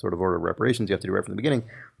understand the sort of order of reparations you have to do right from the beginning.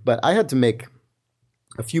 But I had to make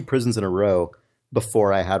a few prisons in a row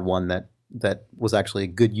before I had one that was actually a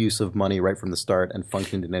good use of money right from the start and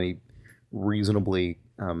functioned in any reasonably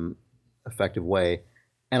effective way.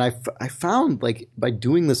 And I found, like, by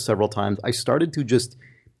doing this several times, I started to just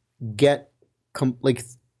get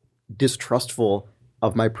distrustful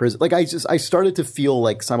of my prison. Like I started to feel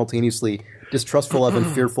like simultaneously distrustful of and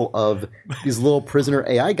fearful of these little prisoner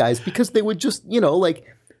AI guys because they would just, like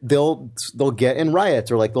they'll get in riots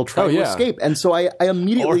or like they'll try to escape. And so I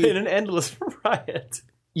immediately Or in an endless riot.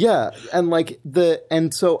 Yeah,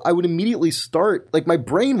 and so I would immediately start, like my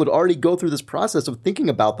brain would already go through this process of thinking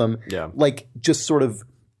about them like just sort of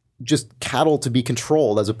just cattle to be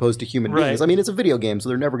controlled as opposed to human beings. I mean, it's a video game, so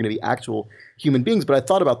they're never going to be actual human beings, but I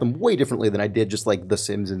thought about them way differently than I did just like The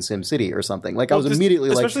Sims and SimCity or something. Like I was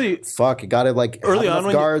immediately like, fuck, you got to like early have on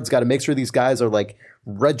enough guards, got to make sure these guys are like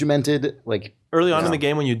regimented. Like early on in the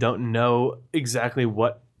game when you don't know exactly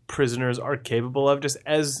what prisoners are capable of, just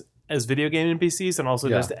as video game NPCs and also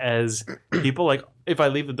just as people, like if I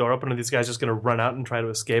leave the door open, are these guys just going to run out and try to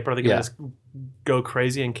escape? Or are they going to just go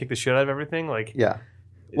crazy and kick the shit out of everything? Like,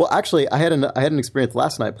 well, actually, I had an experience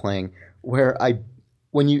last night playing where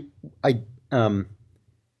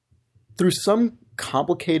through some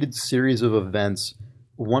complicated series of events,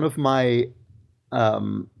 one of my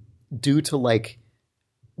due to like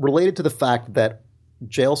related to the fact that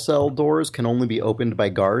jail cell doors can only be opened by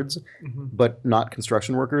guards, but not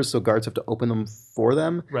construction workers. So guards have to open them for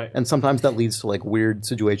them. Right. And sometimes that leads to like weird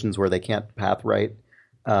situations where they can't path right.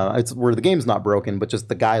 It's where the game's not broken, but just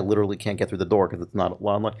the guy literally can't get through the door because it's not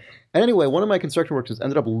well unlocked. And anyway, one of my construction workers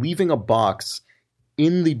ended up leaving a box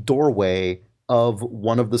in the doorway of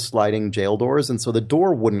one of the sliding jail doors, and so the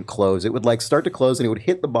door wouldn't close. It would like start to close, and it would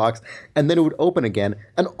hit the box, and then it would open again,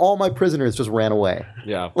 and all my prisoners just ran away.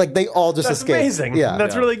 Yeah, like they all just That's escaped. amazing. Yeah,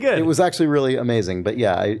 That's really good. It was actually really amazing, but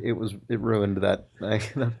yeah, it ruined that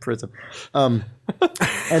prison. And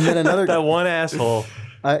then another that one asshole.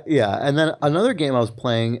 and then another game I was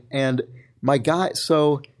playing, and my guy.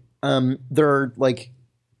 So there are like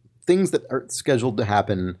things that are scheduled to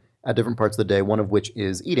happen at different parts of the day. One of which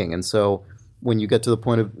is eating, and so when you get to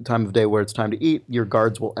the time of day where it's time to eat, your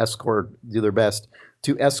guards will do their best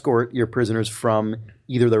to escort your prisoners from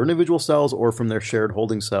either their individual cells or from their shared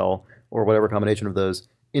holding cell or whatever combination of those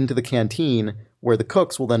into the canteen, where the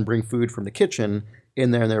cooks will then bring food from the kitchen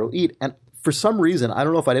in there and they'll eat. And for some reason, I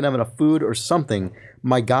don't know if I didn't have enough food or something,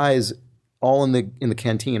 my guys all in the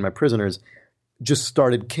canteen, my prisoners, just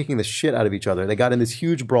started kicking the shit out of each other. They got in this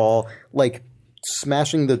huge brawl. Like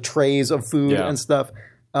smashing the trays of food Yeah. and stuff.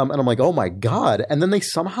 And I'm like, oh my God. And then they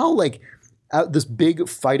somehow like this big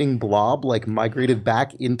fighting blob like migrated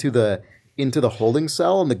back into the holding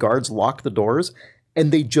cell, and the guards locked the doors,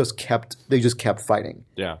 and they just kept fighting.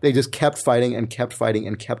 Yeah. They just kept fighting and kept fighting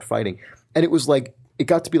and kept fighting. And it was like, it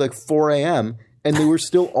got to be like 4 a.m. and they were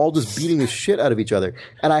still all just beating the shit out of each other.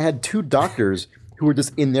 And I had 2 doctors who were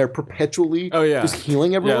just in there perpetually just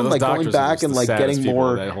healing everyone, those like going doctors are back just and the like saddest getting people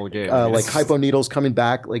more in that whole game. like hypo needles coming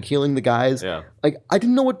back, like healing the guys. Yeah. Like I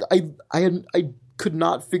didn't know what I could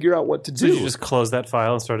not figure out what to do. Did you just close that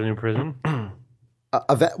file and start a new prison?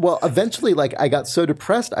 Well, eventually, like I got so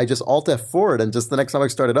depressed, I just Alt F4'd, and just the next time I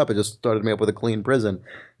started up, it just started me up with a clean prison. And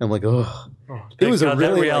I'm like, oh, it was God, a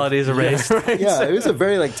really that reality is erased. yeah, it was a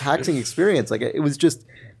very like taxing experience. Like it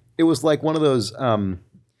was like one of those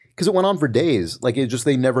because it went on for days. Like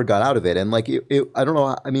they never got out of it, and like I don't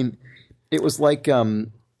know. I mean, it was like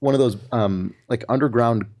one of those like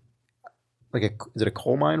underground. Like is it a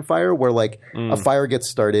coal mine fire where like a fire gets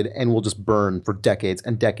started and will just burn for decades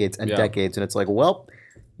and decades and decades, and it's like, well,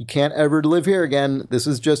 you can't ever live here again. This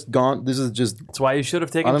is just gone. This is just. That's why you should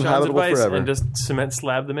have taken John's uninhabitable advice forever. and just cement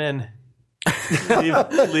slab them in. leave it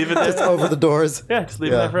there. Just over the doors. Yeah, just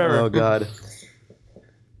leave it there forever. Oh God.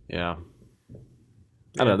 Yeah.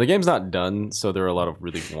 I don't know. The game's not done, so there are a lot of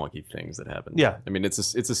really wonky things that happen. Yeah. I mean, it's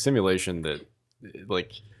a simulation that,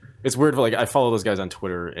 like, it's weird. Like, I follow those guys on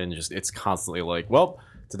Twitter, and just it's constantly like, well,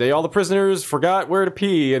 today all the prisoners forgot where to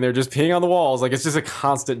pee, and they're just peeing on the walls. Like, it's just a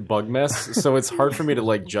constant bug mess. So it's hard for me to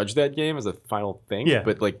like judge that game as a final thing. Yeah.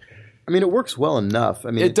 But like, I mean, it works well enough.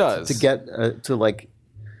 I mean, It does. to get to like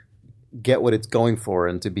get what it's going for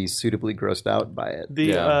and to be suitably grossed out by it.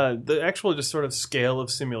 The actual just sort of scale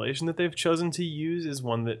of simulation that they've chosen to use is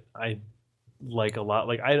one that I like a lot.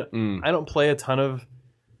 Like I don't play a ton of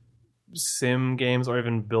sim games or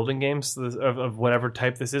even building games of whatever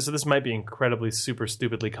type this is. So this might be incredibly super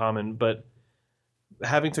stupidly common, but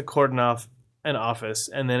having to cordon off an office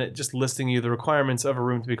and then it just listing you the requirements of a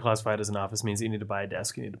room to be classified as an office means that you need to buy a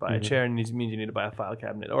desk, you need to buy a chair, and it means you need to buy a file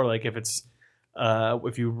cabinet. Or like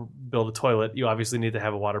if you build a toilet, you obviously need to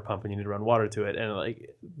have a water pump and you need to run water to it. And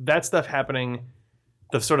like that stuff happening,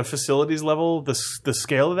 the sort of facilities level, the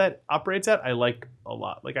scale that operates at, I like a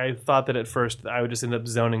lot. Like I thought that at first I would just end up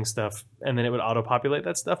zoning stuff and then it would auto-populate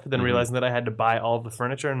that stuff, but then realizing that I had to buy all of the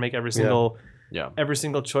furniture and make every single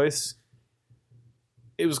choice.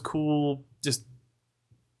 It was cool just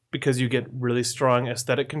because you get really strong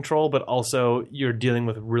aesthetic control, but also you're dealing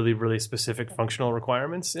with really, really specific functional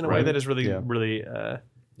requirements in a way that is really, really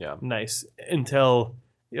nice until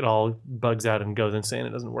it all bugs out and goes insane.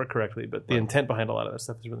 It doesn't work correctly, but the intent behind a lot of that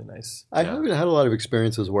stuff is really nice. I haven't had a lot of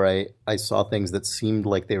experiences where I saw things that seemed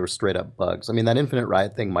like they were straight up bugs. I mean, that Infinite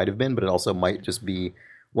Riot thing might have been, but it also might just be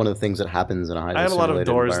one of the things that happens in a highly I had a lot of simulated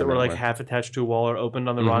doors that were like environment half attached to a wall or opened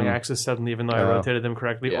on the wrong axis suddenly, even though I rotated them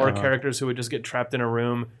correctly, or characters who would just get trapped in a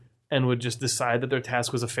room and would just decide that their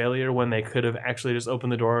task was a failure when they could have actually just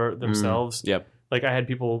opened the door themselves. Yep. Like I had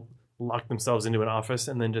people lock themselves into an office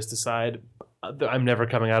and then just decide I'm never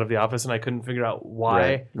coming out of the office, and I couldn't figure out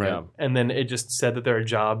why. Right. Yeah. And then it just said that their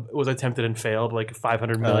job was attempted and failed like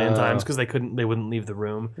 500 million times because they wouldn't leave the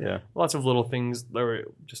room. Yeah. Lots of little things that were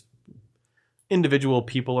just individual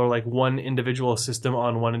people, or like one individual system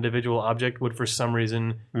on one individual object would for some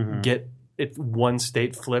reason get it one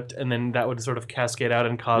state flipped, and then that would sort of cascade out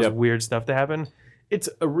and cause weird stuff to happen. It's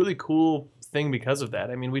a really cool thing because of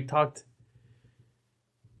that. I mean, we talked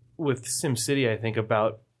with SimCity, I think,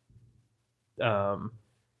 about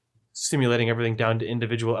simulating everything down to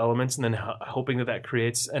individual elements and then hoping that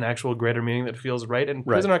creates an actual greater meaning that feels right. And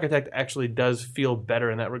Prison Architect actually does feel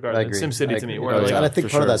better in that regard than SimCity to me. Where and like, I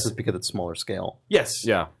think part of that's just because it's smaller scale. yes.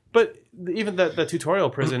 Yeah. But even the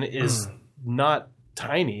tutorial prison is not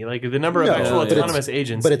tiny. Like the number of No, actual but autonomous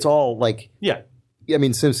agents. But it's all like, yeah. I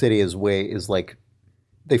mean, SimCity is like,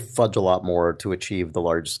 they fudge a lot more to achieve the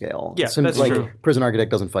large scale. Yeah, that's like, true. Prison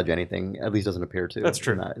Architect doesn't fudge anything, at least doesn't appear to. That's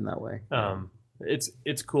true. In that way.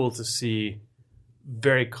 It's cool to see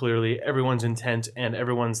very clearly everyone's intent and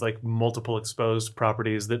everyone's like multiple exposed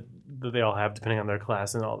properties that they all have depending on their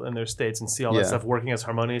class and their states, and see all that stuff working as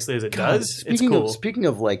harmoniously as it does. It's cool. Speaking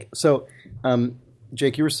of like, so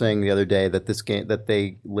Jake, you were saying the other day that this game, that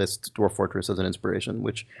they list Dwarf Fortress as an inspiration,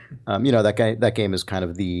 which that game is kind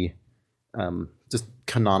of the just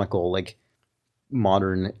canonical, like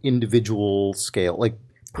modern individual scale, like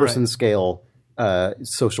person scale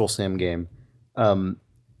social sim game.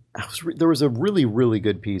 There was a really, really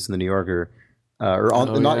good piece in the New Yorker, in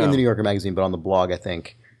the New Yorker magazine, but on the blog, I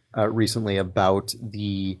think, recently about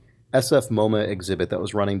the SF MoMA exhibit that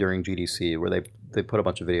was running during GDC, where they put a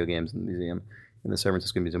bunch of video games in the museum. in the San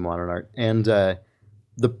Francisco Museum of Modern Art. And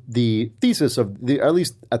the thesis at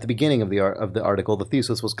least at the beginning of the article, the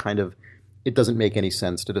thesis was kind of, it doesn't make any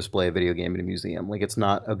sense to display a video game in a museum. Like, it's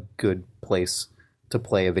not a good place to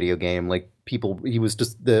play a video game. Like, he was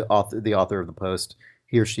just the author of the post.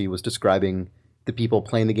 He or she was describing the people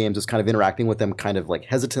playing the games as kind of interacting with them kind of like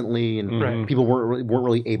hesitantly, and people weren't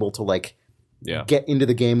really able to like get into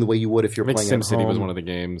the game the way you would if you're playing at home. SimCity was one of the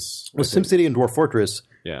games. Well, SimCity and Dwarf Fortress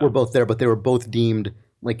were both there, but they were both deemed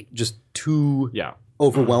like just too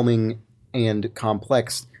overwhelming and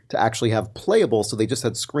complex to actually have playable, so they just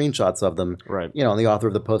had screenshots of them. Right. You know, and the author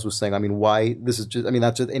of the post was saying, I mean, why this is just, I mean,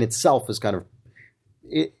 that's just in itself is kind of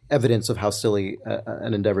evidence of how silly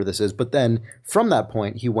an endeavor this is. But then from that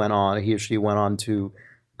point, he or she went on to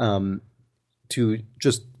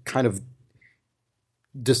just kind of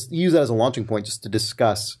just use that as a launching point just to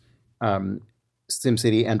discuss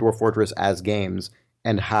SimCity and Dwarf Fortress as games,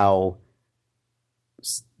 and how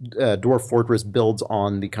Dwarf Fortress builds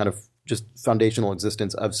on the kind of just foundational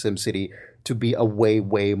existence of SimCity to be a way,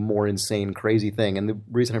 way more insane, crazy thing. And the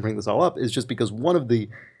reason I bring this all up is just because one of the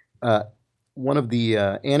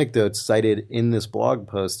anecdotes cited in this blog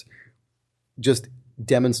post just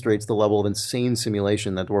demonstrates the level of insane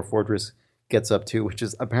simulation that Dwarf Fortress gets up to, which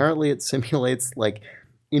is apparently it simulates like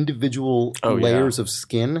individual layers of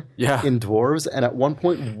skin in dwarves. And at one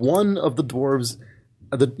point, one of the dwarves,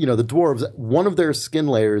 the dwarves, one of their skin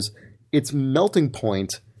layers, its melting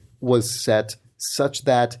point was set such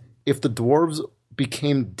that if the dwarves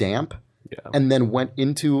became damp and then went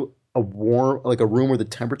into a warm, like a room where the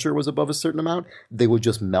temperature was above a certain amount, they would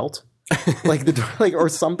just melt, or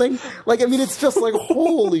something. Like, I mean, it's just like,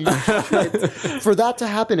 holy shit, for that to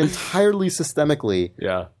happen entirely systemically,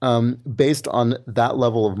 based on that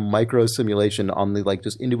level of micro simulation on the like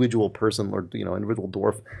just individual person or individual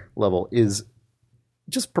dwarf level is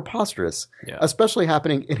just preposterous. Especially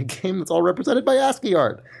happening in a game that's all represented by ASCII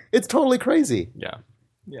art. It's totally crazy.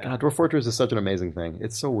 God, Dwarf Fortress is such an amazing thing.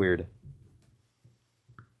 It's so weird.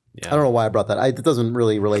 I don't know why I brought that. It doesn't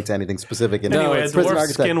really relate to anything specific. Anyway, dwarf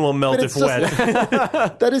skin will melt if wet.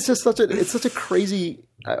 That is just such a crazy.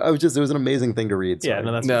 It was an amazing thing to read. Sorry.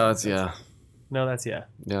 No, that's I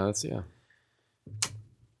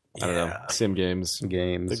don't know. Sim games.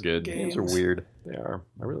 They're good. Games are weird. They are.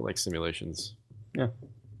 I really like simulations. Yeah.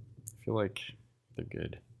 I feel like they're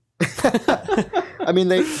good. I mean,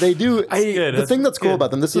 they do. The thing that's cool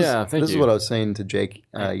about them. This is what I was saying to Jake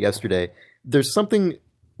yesterday. There's something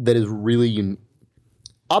that is really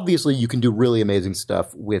obviously you can do really amazing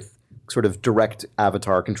stuff with sort of direct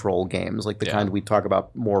avatar control games, like the kind we talk about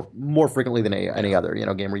more frequently than any other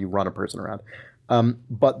game where you run a person around.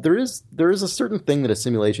 But there is a certain thing that a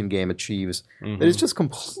simulation game achieves that is just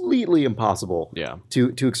completely impossible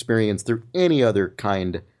to experience through any other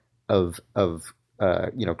kind of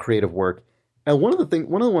creative work. And one of the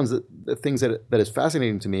things that is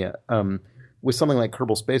fascinating to me with something like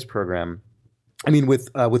Kerbal Space Program. I mean,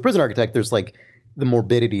 with Prison Architect, there's like the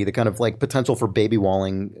morbidity, the kind of like potential for baby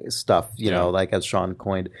walling stuff, like as Sean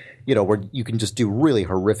coined, where you can just do really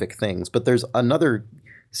horrific things. But there's another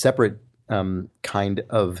separate kind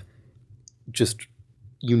of just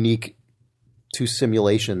unique to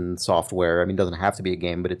simulation software. I mean, it doesn't have to be a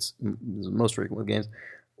game, but it's most frequent with games,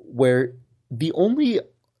 where the only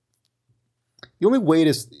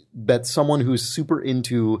way that someone who's super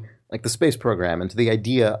into like the space program and to the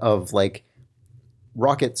idea of like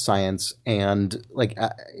rocket science and like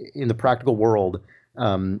in the practical world,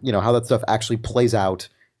 how that stuff actually plays out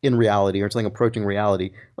in reality or something approaching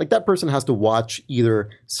reality, like that person has to watch either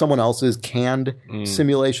someone else's canned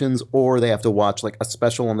simulations, or they have to watch like a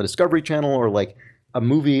special on the Discovery Channel, or like a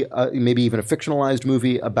movie, maybe even a fictionalized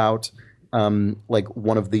movie about like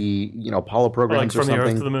one of the Apollo programs, or something. From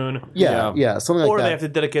the Earth to the Moon. Yeah, something like that. Or they have to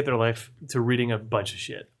dedicate their life to reading a bunch of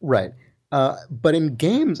shit. Right. But in a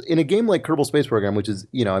game like Kerbal Space Program, which is,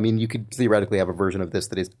 you could theoretically have a version of this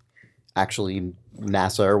that is actually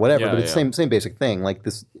NASA or whatever, but it's same basic thing. Like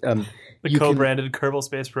this, the co-branded Kerbal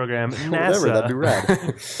Space Program, NASA. Whatever, that'd be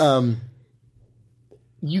rad.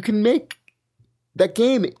 You can make that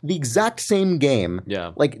game the exact same game,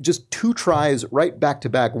 like just 2 tries right back to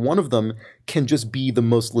back. One of them can just be the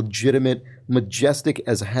most legitimate, majestic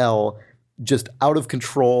as hell, just out of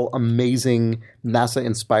control, amazing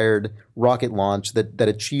NASA-inspired rocket launch that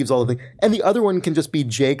achieves all the things. And the other one can just be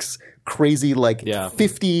Jake's crazy,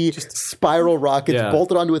 50 spiral rockets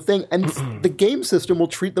bolted onto a thing. And the game system will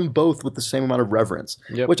treat them both with the same amount of reverence,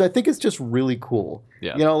 which I think is just really cool.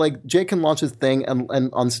 Like Jake can launch his thing, and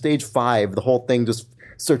on stage 5, the whole thing just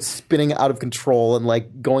starts spinning out of control and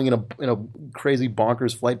like going in a crazy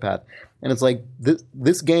bonkers flight path. And it's like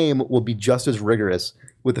this game will be just as rigorous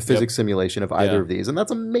with the physics simulation of either of these, and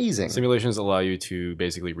that's amazing. Simulations allow you to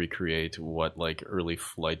basically recreate what like early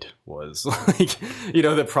flight was like.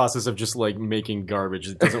 The process of just like making garbage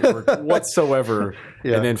that doesn't work whatsoever,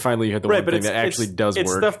 and then finally you have the one thing that actually does work.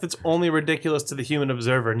 It's stuff that's only ridiculous to the human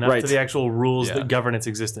observer, not to the actual rules that govern its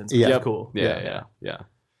existence. Yeah, cool. Yeah.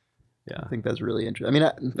 I think that's really interesting. I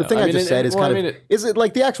mean, the thing I just said is is it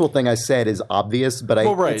like the actual thing I said is obvious, but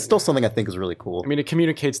it's still something I think is really cool. I mean, it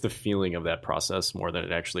communicates the feeling of that process more than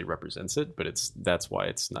it actually represents it, but that's why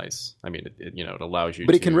it's nice. I mean, it allows you.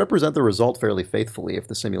 But it can represent the result fairly faithfully if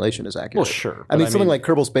the simulation is accurate. Well, sure. I mean, something like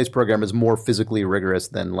Kerbal Space Program is more physically rigorous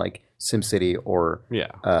than like SimCity or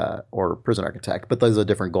Prison Architect, but those are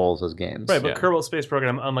different goals as games. Right, but Kerbal Space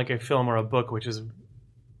Program, unlike a film or a book, which is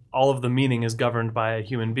all of the meaning is governed by a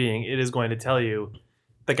human being, it is going to tell you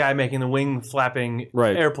the guy making the wing flapping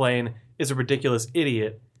airplane is a ridiculous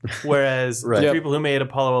idiot, whereas the people who made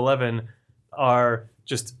Apollo 11 are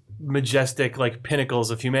just majestic like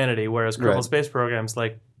pinnacles of humanity, whereas Kerbal Space Program's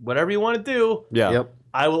like, whatever you want to do,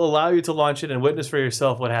 I will allow you to launch it and witness for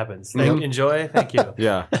yourself what happens. Enjoy. Thank you.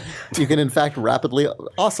 You can in fact rapidly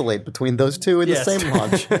oscillate between those two in the same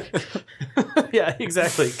launch. Yeah,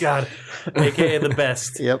 exactly. God, aka the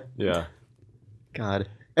best. Yeah. God,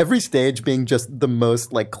 every stage being just the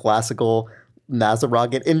most like classical NASA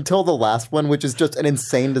rocket until the last one, which is just an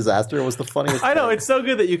insane disaster, was the funniest. I know, it's so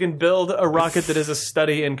good that you can build a rocket that is a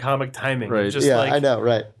study in comic timing. Right. Just I know,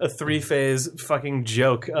 right. A 3-phase fucking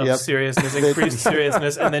joke of seriousness, increased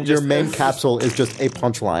seriousness, and then just your main capsule is just a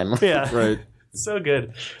punchline. Yeah. Right. So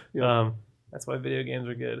good. That's why video games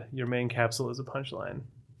are good. Your main capsule is a punchline.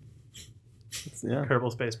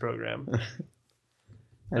 Kerbal Space Program.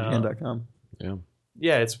 IGN.com.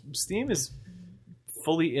 Yeah, Steam is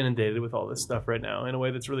fully inundated with all this stuff right now in a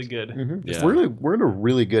way that's really good. Mm-hmm. Yeah. We're in a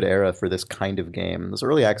really good era for this kind of game. This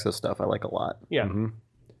early access stuff I like a lot. Yeah. Mm-hmm.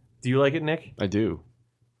 Do you like it, Nick? I do.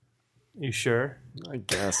 You sure? I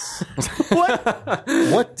guess.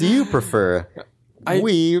 What do you prefer?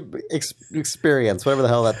 Experience, whatever the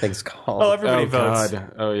hell that thing's called. Oh, everybody votes.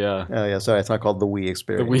 God. Oh, yeah. Oh, yeah. Sorry, it's not called the Wii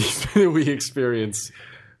Experience. The Wii Experience.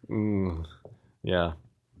 Yeah.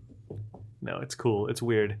 No, it's cool. It's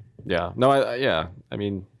weird. Yeah. No, I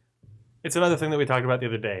mean, it's another thing that we talked about the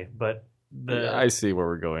other day, but I see where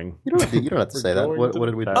we're going. You don't have to say that. What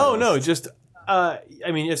did we do? Oh, no, just I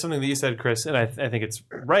mean, it's something that you said, Chris, and I think it's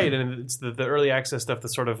right, and it's the early access stuff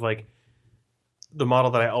that's sort of like the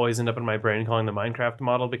model that I always end up in my brain calling the Minecraft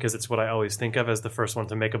model, because it's what I always think of as the first one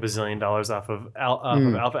to make $1 billion off of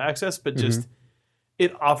alpha access, but just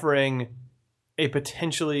it offering a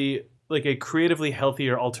potentially like a creatively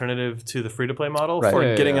healthier alternative to the free-to-play model for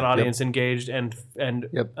getting an audience engaged and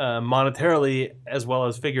monetarily as well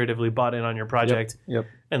as figuratively bought in on your project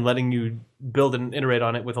and letting you build and iterate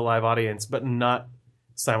on it with a live audience, but not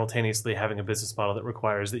simultaneously having a business model that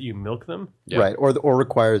requires that you milk them. Right, or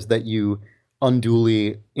requires that you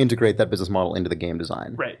unduly integrate that business model into the game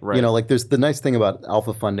design. Right. You know, like there's the nice thing about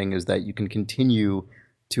alpha funding is that you can continue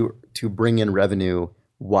to bring in revenue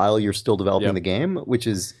while you're still developing the game, which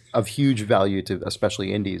is of huge value to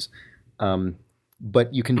especially indies.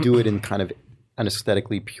 But you can do it in kind of an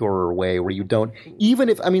aesthetically purer way where you don't, even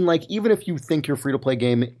if you think your free-to-play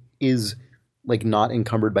game is like not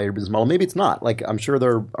encumbered by your business model, maybe it's not. Like I'm sure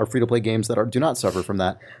there are free-to-play games that do not suffer from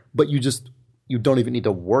that, but you don't even need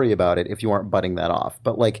to worry about it if you aren't butting that off.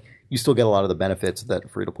 But like you still get a lot of the benefits that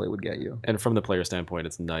free-to-play would get you. And from the player standpoint,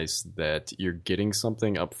 it's nice that you're getting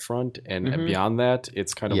something up front, and beyond that,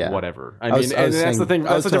 it's kind of whatever. I mean, that's the thing.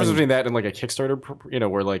 That's the difference between that and like a Kickstarter,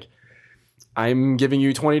 where like I'm giving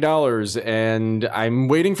you $20 and I'm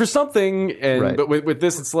waiting for something. And but with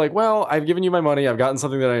this, it's like, well, I've given you my money, I've gotten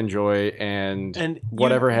something that I enjoy, and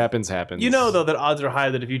whatever happens. You know, though, that odds are high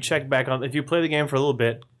that if you check back if you play the game for a little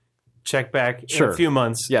bit, check back in a few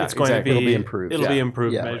months, it's going to be it'll be improved. It'll be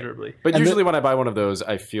improved measurably. But usually when I buy one of those,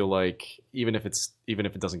 I feel like even if it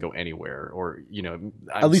doesn't go anywhere, or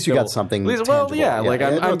at least you got something tangible.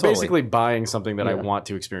 I'm basically buying something that I want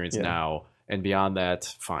to experience now, and beyond that,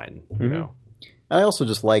 fine. I also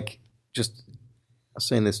just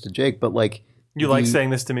saying this to Jake, but like like saying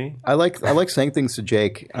this to me. I like saying things to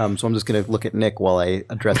Jake. So I'm just going to look at Nick while I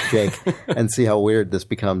address Jake and see how weird this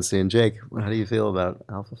becomes. Seeing Jake, how do you feel about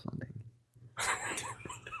alpha funding?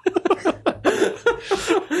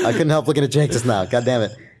 I couldn't help looking at Jake just now. God damn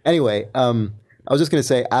it. Anyway, I was just going to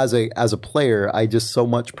say, as a player, I just so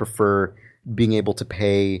much prefer being able to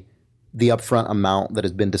pay the upfront amount that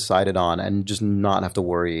has been decided on and just not have to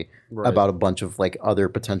worry about a bunch of like other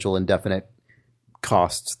potential indefinite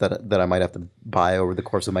costs that I might have to buy over the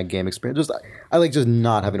course of my game experience. I like just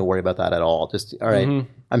not having to worry about that at all. Just all right,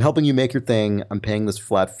 I'm helping you make your thing. I'm paying this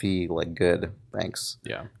flat fee. Like, good, thanks.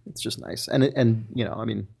 Yeah, it's just nice. And you know, I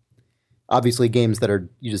mean, obviously games that are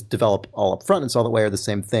you just develop all up front and all the way are the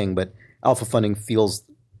same thing. But alpha funding feels.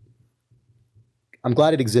 I'm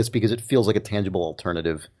glad it exists because it feels like a tangible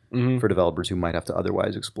alternative for developers who might have to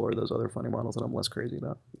otherwise explore those other funding models that I'm less crazy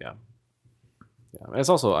about. Yeah. Yeah, and it's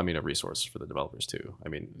also, I mean, a resource for the developers too. I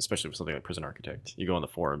mean, especially with something like Prison Architect, you go on the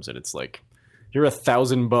forums and it's like, here are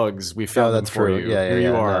 1,000 bugs we found them for you. Yeah, here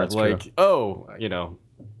you are. No, like, true. oh, you know.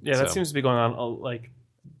 Yeah, that seems to be going on. Like,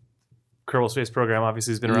 Kerbal Space Program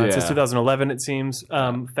obviously has been around since 2011. It seems.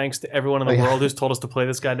 Thanks to everyone in the world who's told us to play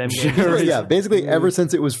this goddamn game. Yeah, basically ever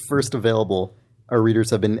since it was first available, our readers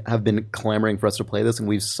have been clamoring for us to play this, and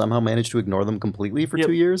we've somehow managed to ignore them completely for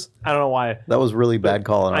 2 years. I don't know why. That was really bad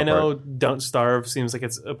call on our I know part. Don't Starve seems like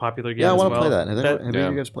it's a popular game. Yeah, I want to play that. Have any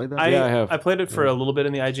of you guys played that? Yeah, I have. I played it for a little bit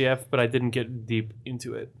in the IGF, but I didn't get deep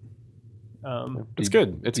into it. It's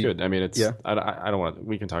good. It's good. I mean, it's. Yeah. I don't want to.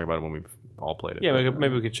 We can talk about it when we've all played it. Yeah,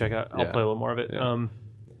 maybe we could check out. I'll play a little more of it. Yeah.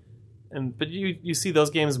 But you see those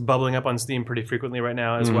games bubbling up on Steam pretty frequently right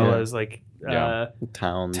now, as well as like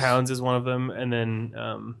Towns is one of them, and then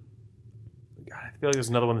God, I feel like there's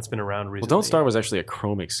another one that's been around recently. Well, Don't Starve was actually a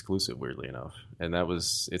Chrome exclusive, weirdly enough, and that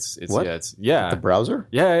was it's What? yeah The browser?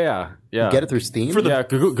 yeah. You get it through Steam?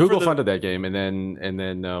 Google funded that game, and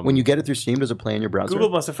then When you get it through Steam, does it play in your browser? Google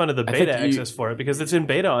must have funded the think beta access for it because it's in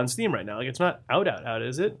beta on Steam right now. Like it's not out,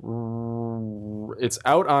 is it? it's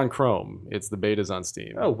out on Chrome. It's the beta's on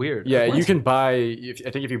Steam. Oh, weird. Yeah, What? you can buy.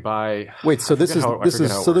 If you buy. Wait, so this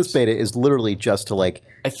this beta is literally just to like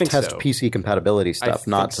I think test so. PC compatibility I stuff,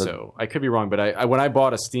 not think to. so. I could be wrong, but I when I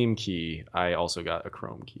bought a Steam key, I also got a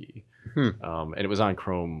Chrome key, and it was on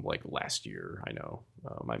Chrome like last year. I know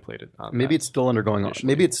I played it. On Maybe it's still undergoing.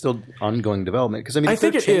 Maybe it's still ongoing development because I mean I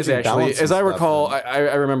think it is actually. As I recall, then...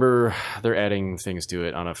 I remember they're adding things to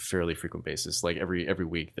it on a fairly frequent basis. Like every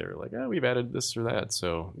week, they're like, "Oh, we've added this or that."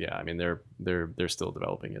 So yeah, I mean they're still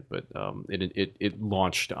developing it, but it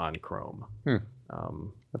launched on Chrome.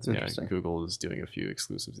 That's interesting. Google is doing a few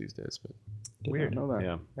exclusives these days, but Weird. Know that.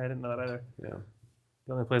 yeah, I didn't know that either. yeah.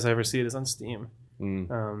 The only place I ever see it is on Steam.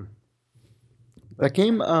 That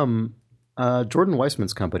game, Jordan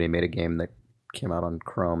Weissman's company made a game that came out on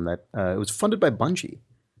Chrome that it was funded by Bungie.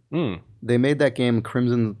 They made that game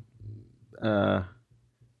Crimson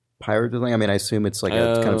Pirate thing. I mean, I assume it's like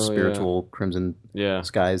a kind of spiritual Crimson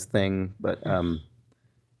Skies thing, but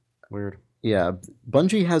Weird. yeah,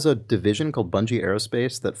 Bungie has a division called Bungie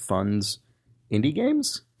Aerospace that funds indie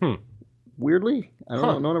games. Weirdly, I don't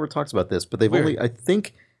know. No one ever talks about this, but they've only, I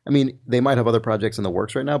think, I mean, they might have other projects in the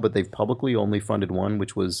works right now, but they've publicly only funded one,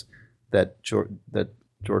 which was that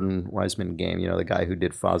Jordan Weissman game. You know, the guy who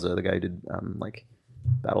did Faza, the guy who did like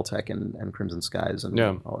BattleTech and Crimson Skies and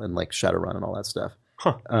like Shadowrun and all that stuff.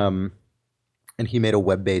 And he made a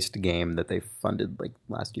web-based game that they funded like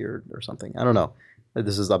last year or something. I don't know. I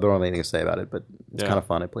don't have anything to say about it, but it's kind of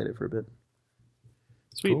fun. I played it for a bit.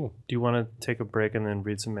 Sweet. Cool. Do you want to take a break and then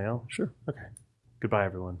read some mail? Sure. Okay. Goodbye,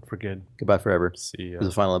 everyone. For good. Goodbye forever. See ya. This is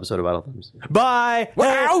the final episode of Battle Thumbs. Bye. We're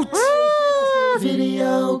out.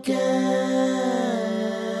 Video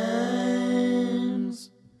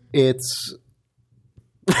games. It's.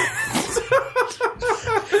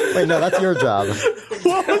 Wait, no, that's your job.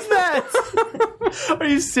 What was that? Are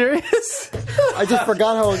you serious? I just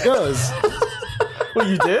forgot how it goes. Well,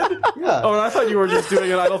 you did? Yeah. Oh, and I thought you were just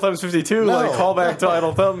doing an Idle Thumbs 52, No. like callback to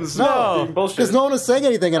Idle Thumbs. No, bullshit. because no one was saying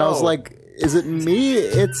anything, and I was Oh. like, "Is it me?"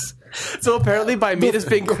 It's So apparently, by me just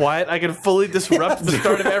being quiet, I can fully disrupt the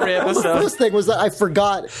start of every the episode. first thing was that I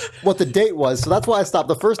forgot what the date was, so that's why I stopped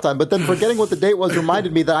the first time. But then forgetting what the date was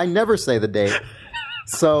reminded me that I never say the date.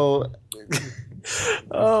 So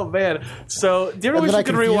Oh man! So do you ever and wish then I you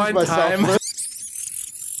could confused rewind myself. time?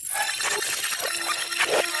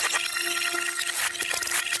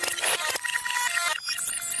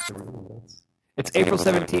 It's April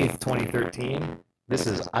 17th, 2013. This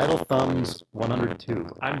is Idle Thumbs 102.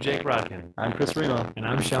 I'm Jake Rodkin. I'm Chris Reno. And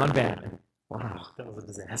I'm Sean Bannon. Wow, That was a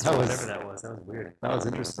disaster. That was- Whatever that was weird. that was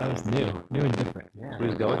interesting. That was new and different. Yeah. Should we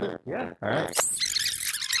just go with it? Yeah. All right.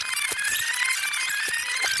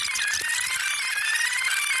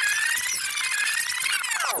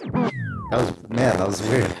 That was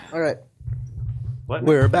weird. All right, What?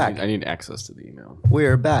 we're back. I need access to the email.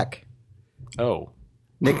 We're back. Oh.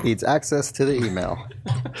 Nick needs access to the email.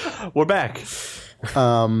 We're back. Okay,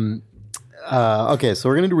 so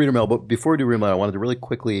we're going to do reader mail, but before we do reader mail, I wanted to really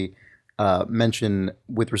quickly mention,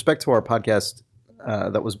 with respect to our podcast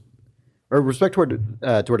that was or respect toward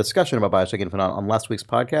to our discussion about Bioshock Infinite on last week's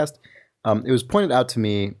podcast, it was pointed out to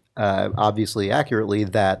me, obviously accurately,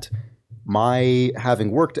 that my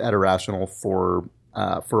having worked at Irrational for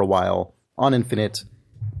a while on Infinite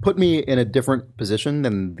put me in a different position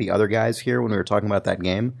than the other guys here when we were talking about that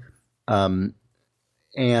game.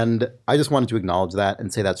 And I just wanted to acknowledge that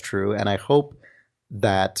and say that's true. And I hope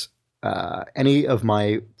that any of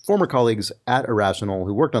my former colleagues at Irrational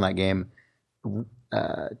who worked on that game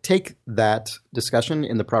take that discussion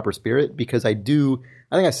in the proper spirit, because I think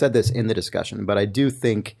I said this in the discussion, but I do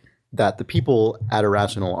think that the people at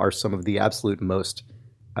Irrational are some of the absolute most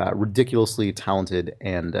ridiculously talented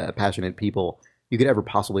and passionate people you could ever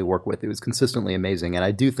possibly work with. It was consistently amazing. And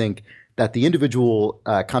I do think that the individual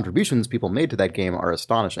contributions people made to that game are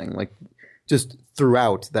astonishing. Like, just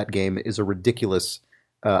throughout, that game is a ridiculous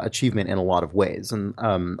achievement in a lot of ways. And,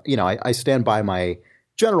 I stand by my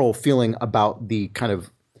general feeling about the kind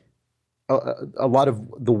of a lot of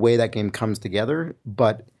the way that game comes together.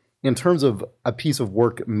 But in terms of a piece of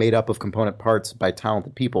work made up of component parts by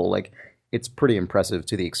talented people, like, it's pretty impressive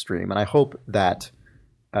to the extreme. And I hope that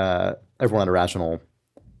everyone at Irrational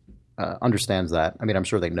understands that. I mean, I'm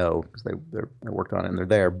sure they know because they worked on it and they're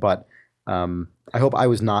there. But I hope I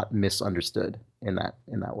was not misunderstood in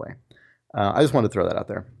that way. I just wanted to throw that out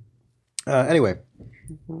there. Anyway,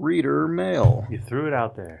 reader mail. You threw it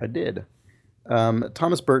out there. I did.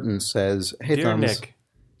 Thomas Burton says, "Hey, Dear Thumbs." Nick.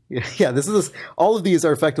 Yeah, all of these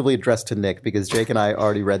are effectively addressed to Nick because Jake and I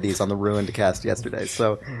already read these on the Ruined cast yesterday.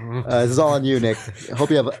 So this is all on you, Nick. I hope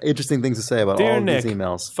you have interesting things to say about Dear all of Nick, these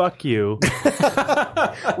emails. Fuck you.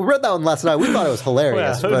 We read that one last night. We thought it was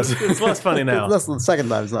hilarious. Well, but it's less funny now. the second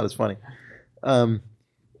time it's not as funny.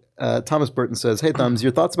 Thomas Burton says, "Hey, Thumbs,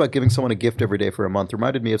 your thoughts about giving someone a gift every day for a month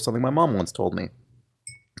reminded me of something my mom once told me.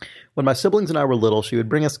 When my siblings and I were little, she would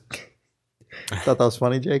bring us..." Thought that was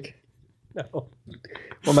funny, Jake? No.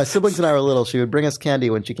 When my siblings and I were little, she would bring us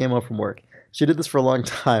candy when she came home from work. She did this for a long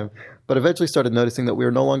time, but eventually started noticing that we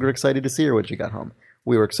were no longer excited to see her when she got home.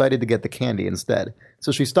 We were excited to get the candy instead.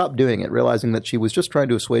 So she stopped doing it, realizing that she was just trying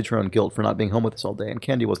to assuage her own guilt for not being home with us all day, and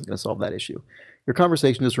candy wasn't going to solve that issue. Your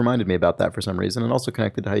conversation just reminded me about that for some reason, and also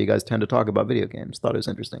connected to how you guys tend to talk about video games. Thought it was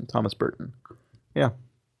interesting. Thomas Burton. Yeah.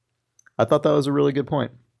 I thought that was a really good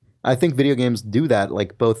point. I think video games do that,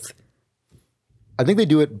 like both... I think they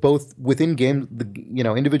do it both within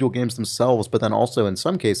individual games themselves, but then also in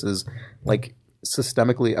some cases, like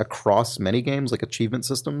systemically across many games, like achievement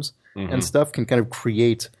systems and stuff can kind of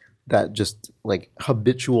create that just like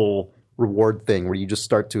habitual reward thing where you just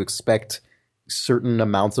start to expect certain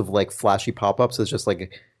amounts of like flashy pop-ups as just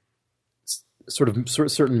like sort of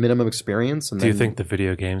certain minimum experience. And Do you think the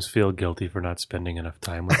video games feel guilty for not spending enough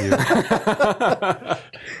time with you?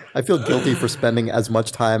 I feel guilty for spending as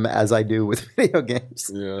much time as I do with video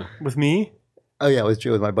games. Yeah. With me? Oh yeah, with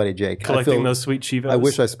my buddy Jake. Collecting those sweet Chivas? I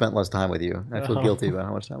wish I spent less time with you. I feel guilty about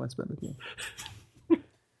how much time I spent with you.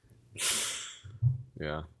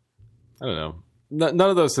 Yeah. I don't know. None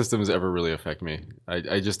of those systems ever really affect me.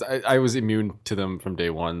 I was immune to them from day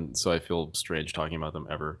one, so I feel strange talking about them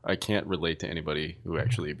ever. I can't relate to anybody who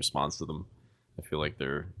actually responds to them. I feel like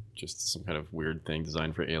they're just some kind of weird thing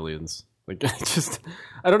designed for aliens. Like,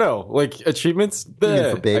 I don't know. Like, achievements?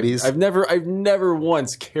 For babies? I've never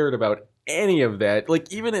once cared about any of that.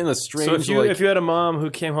 Like, even in a strange... So if you had a mom who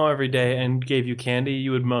came home every day and gave you candy,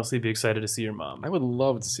 you would mostly be excited to see your mom. I would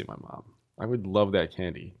love to see my mom. I would love that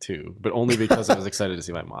candy, too. But only because I was excited to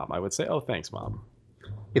see my mom. I would say, oh, thanks, Mom.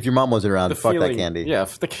 If your mom wasn't around, fuck that candy. Yeah,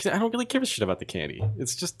 I don't really give a shit about the candy.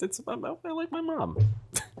 I like my mom.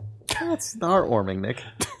 That's heartwarming, Nick.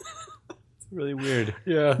 It's really weird.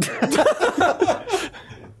 Yeah.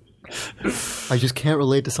 I just can't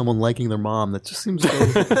relate to someone liking their mom. That just seems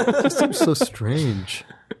so strange.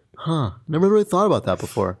 Huh. Never really thought about that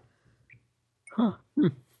before. Huh.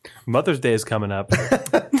 Mother's Day is coming up.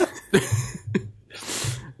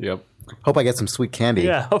 Yep. Hope I get some sweet candy.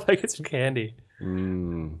 Yeah, hope I get some candy.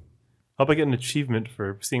 Hope I get an achievement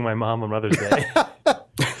for seeing my mom on Mother's Day.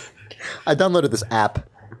 I downloaded this app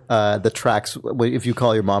that tracks if you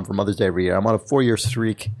call your mom for Mother's Day every year. I'm on a 4-year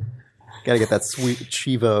streak. Got to get that sweet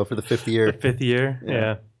Chivo for the 5th year. The 5th year?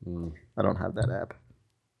 Yeah. I don't have that app.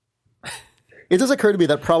 It does occur to me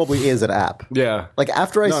that probably is an app. Yeah. Like,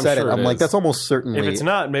 after I said sure it, I'm like, is. that's almost certainly... If it's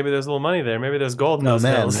not, maybe there's a little money there. Maybe there's gold in Oh, those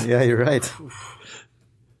man. hills. Yeah, you're right.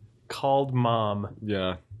 Called Mom.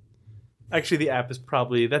 Yeah. Actually, the app is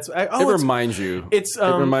probably... It reminds you. It's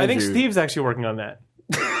I think Steve's actually working on that.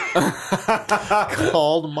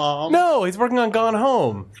 Called Mom? No, he's working on Gone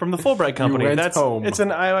Home from the Fulbright Company. went home. It's an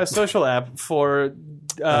iOS social app for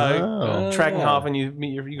tracking off, and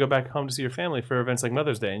you go back home to see your family for events like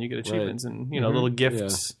Mother's Day, and you get achievements and little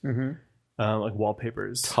gifts, like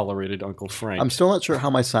wallpapers. Tolerated Uncle Frank. I'm still not sure how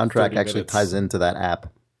my soundtrack actually ties into that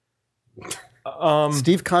app.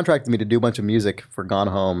 Steve contracted me to do a bunch of music for Gone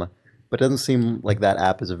Home, but it doesn't seem like that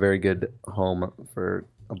app is a very good home for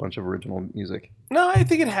a bunch of original music. No, I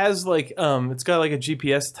think it has like it's got like a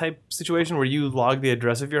GPS type situation where you log the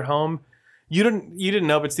address of your home. You didn't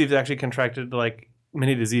know, but Steve's actually contracted like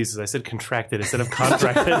many diseases. I said contracted instead of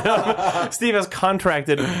contracted. Steve has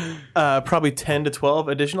contracted probably 10 to 12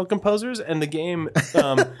 additional composers, and the game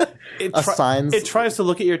it tries to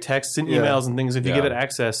look at your texts and emails and things if you give it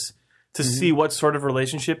access to see what sort of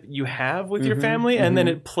relationship you have with your family, and then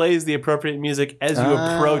it plays the appropriate music as you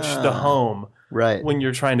approach the home. Right. When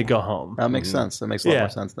you're trying to go home. That makes sense. That makes a lot more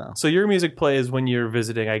sense now. So your music plays when you're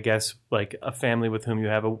visiting, I guess, like a family with whom you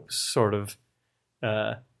have a sort of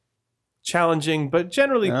challenging, but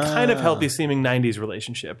generally kind of healthy seeming 90s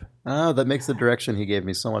relationship. Oh, that makes the direction he gave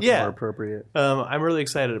me so much more appropriate. I'm really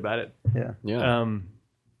excited about it.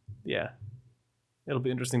 Yeah. It'll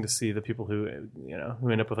be interesting to see the people who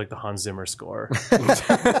end up with like the Hans Zimmer score.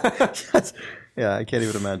 Yeah, I can't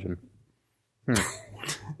even imagine.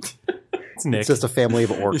 It's Nick. It's just a family of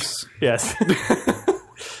orcs. Yes.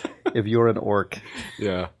 If you're an orc.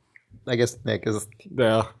 Yeah. I guess Nick is.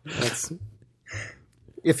 Yeah.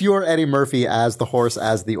 If you are Eddie Murphy as the horse,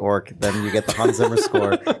 as the orc, then you get the Hans Zimmer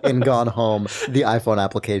score in Gone Home, the iPhone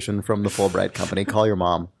application from the Fulbright Company. Call your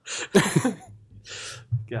mom.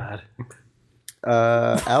 God.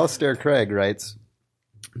 Alistair Craig writes,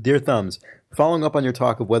 Dear Thumbs, following up on your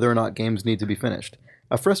talk of whether or not games need to be finished,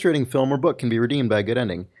 a frustrating film or book can be redeemed by a good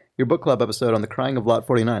ending. Your book club episode on The Crying of Lot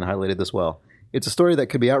 49 highlighted this well. It's a story that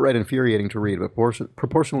could be outright infuriating to read, but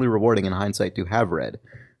proportionally rewarding in hindsight to have read.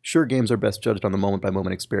 Sure, games are best judged on the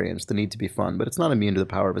moment-by-moment experience, the need to be fun, but it's not immune to the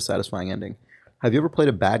power of a satisfying ending. Have you ever played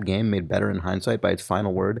a bad game made better in hindsight by its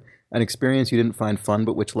final word? An experience you didn't find fun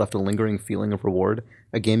but which left a lingering feeling of reward?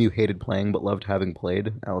 A game you hated playing but loved having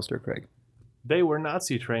played? Alistair Craig. They were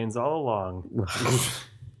Nazi trains all along.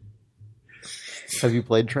 Have you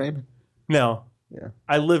played Train? No. Yeah.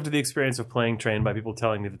 I lived the experience of playing Train by people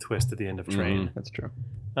telling me the twist at the end of Train. That's true.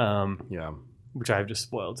 Which I've just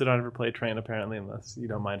spoiled. So don't ever play Train, apparently, unless you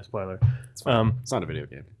don't mind a spoiler. It's fine. It's not a video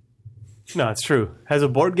game. No, it's true. Has a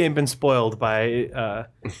board game been spoiled by...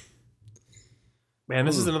 Man,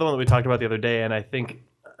 this is another one that we talked about the other day, and I think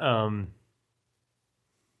I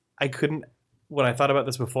couldn't... When I thought about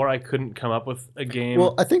this before, I couldn't come up with a game...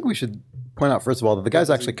 Well, I think we should point out, first of all, that the guy's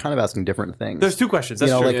actually kind of asking different things. There's 2 questions. That's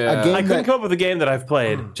true. Like a game I couldn't come up with a game that I've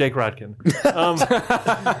played. Jake Rodkin.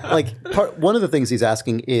 One of the things he's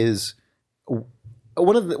asking is...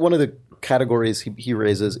 One of the categories he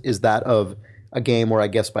raises is that of a game, or I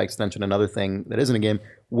guess by extension another thing that isn't a game,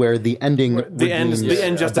 where the ending the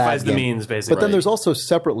end justifies the means, basically. But then there's also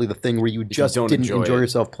separately the thing where you just didn't enjoy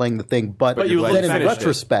yourself playing the thing, but then in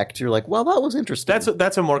retrospect you're like, well, that was interesting.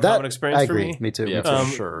 That's a more common experience for me. Me too. Yeah,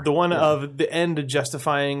 for sure. The one of the end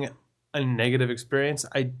justifying a negative experience,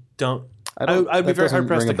 I'd be very hard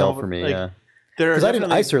pressed to come up for me. Because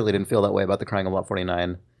I certainly didn't feel that way about The Crying of Lot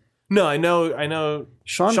 49. No, I know.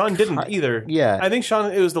 Sean didn't either. Yeah. I think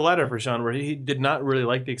it was the latter for Sean, where he did not really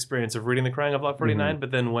like the experience of reading The Crying of Lot 49,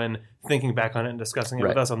 but then when thinking back on it and discussing it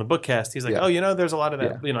with us on the bookcast, he's like, there's a lot of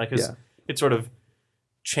that, because it sort of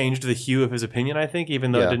changed the hue of his opinion, I think,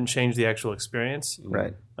 even though it didn't change the actual experience.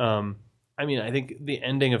 Right. I mean, I think the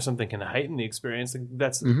ending of something can heighten the experience.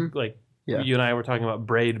 That's you and I were talking about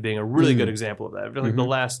Braid being a really good example of that. Like the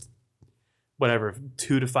last,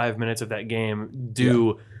 2 to 5 minutes of that game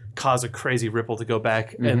cause a crazy ripple to go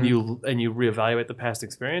back and you reevaluate the past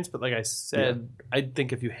experience. But like I said, I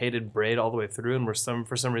think if you hated Braid all the way through and were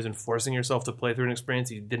for some reason forcing yourself to play through an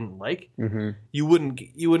experience you didn't like, you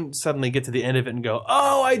wouldn't suddenly get to the end of it and go,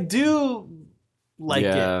 oh, I do like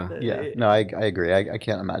it. Yeah. No, I agree. I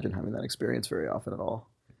can't imagine having that experience very often at all.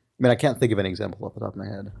 I mean, I can't think of an example off the top of my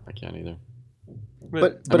head. I can't either.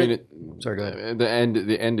 But I mean, sorry, go ahead. The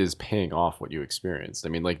end is paying off what you experienced. I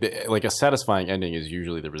mean, like a satisfying ending is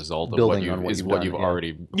usually the result of what you've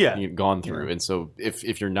already gone through. And so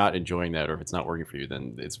if you're not enjoying that, or if it's not working for you,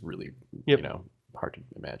 then it's really hard to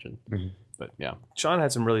imagine. But yeah, Sean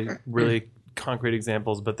had some really really concrete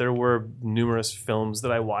examples, but there were numerous films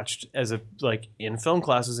that I watched in film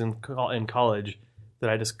classes in college that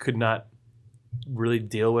I just could not really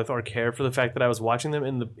deal with or care for the fact that I was watching them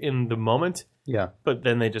in the moment. Yeah. But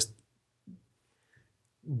then they just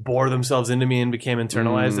bore themselves into me and became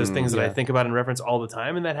internalized as things that I think about and reference all the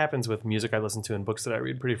time. And that happens with music I listen to and books that I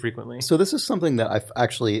read pretty frequently. So this is something that I've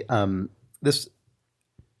actually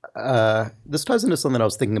this ties into something I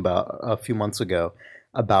was thinking about a few months ago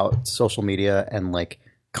about social media and like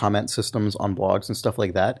comment systems on blogs and stuff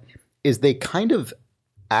like that, is they kind of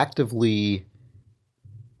actively,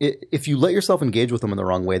 if you let yourself engage with them in the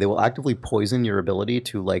wrong way, they will actively poison your ability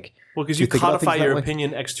to like. Well, because you codify your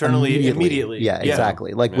opinion externally immediately. Yeah,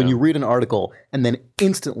 exactly. Like when you read an article and then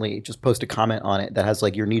instantly just post a comment on it that has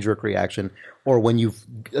like your knee-jerk reaction, or when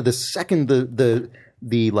the second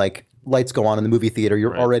the like lights go on in the movie theater,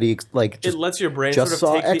 you're already like just it lets your brain just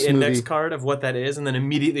sort of take X the index movie. card of what that is and then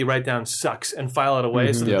immediately write down sucks and file it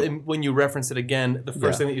away so that when you reference it again, the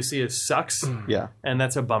first thing that you see is sucks. Yeah. And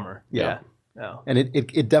that's a bummer. Yeah. No. And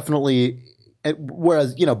it definitely,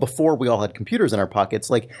 whereas, you know, before we all had computers in our pockets,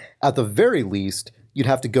 like at the very least, you'd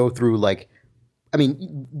have to go through like, I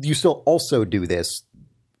mean, you still also do this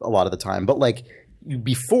a lot of the time, but like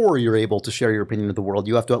before you're able to share your opinion with the world,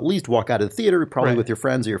 you have to at least walk out of the theater, probably with your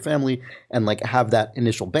friends or your family, and like have that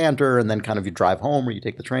initial banter, and then kind of you drive home or you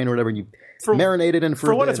take the train or whatever, and you marinate it in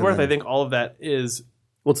for a what bit, it's worth, I think all of that is...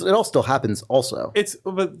 Well, it all still happens also.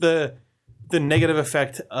 But the negative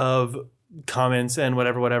effect of comments and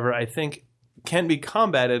whatever, I think can be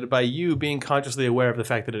combated by you being consciously aware of the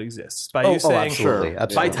fact that it exists. By you saying, absolutely.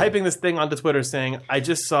 By typing this thing onto Twitter saying, I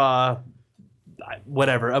just saw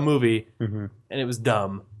whatever, a movie, and it was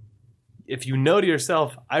dumb. If you know to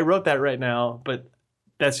yourself, I wrote that right now, but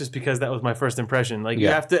that's just because that was my first impression. Like you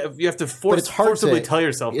have to forcibly tell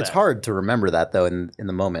yourself it's that. hard to remember that though in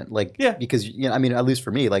the moment. Like because you know, I mean, at least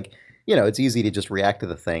for me, like, you know, it's easy to just react to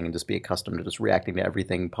the thing and just be accustomed to just reacting to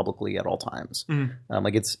everything publicly at all times.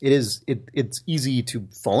 Like it's easy to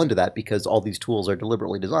fall into that because all these tools are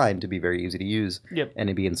deliberately designed to be very easy to use and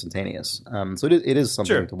to be instantaneous. So it is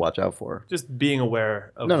something to watch out for. Just being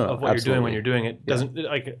aware of what you're doing when you're doing it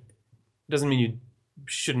doesn't mean you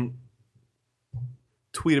shouldn't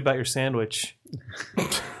tweet about your sandwich.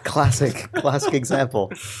 Classic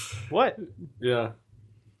example. What? Yeah.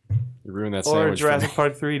 You ruined that or sandwich. Or Jurassic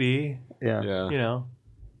Park 3D. Yeah. You know.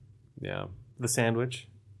 Yeah. The sandwich.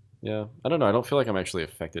 Yeah. I don't know. I don't feel like I'm actually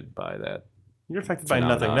affected by that. You're affected by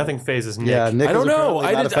nothing. Nothing phases Nick. Yeah, Nick I don't know.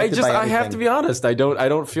 I have anything. to be honest. I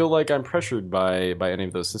don't feel like I'm pressured by any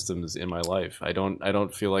of those systems in my life. I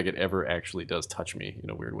don't feel like it ever actually does touch me in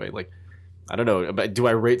a weird way. Like, I don't know. But do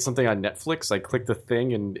I rate something on Netflix? I click the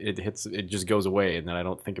thing and it just goes away, and then I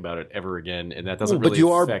don't think about it ever again, and that doesn't really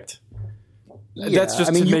affect. That's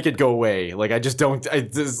just to make it go away. Like I just don't.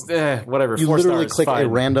 Whatever. You 4 literally stars, click fine. a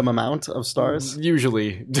random amount of stars.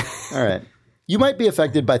 Usually. All right. You might be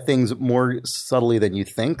affected by things more subtly than you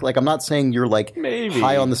think. Like I'm not saying you're like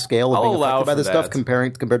high on the scale of being affected by this stuff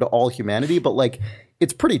compared to all humanity, but like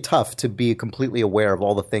it's pretty tough to be completely aware of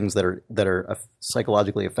all the things that are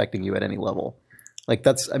psychologically affecting you at any level. Like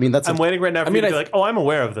I'm waiting right now for you to be like, oh, I'm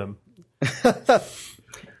aware of them.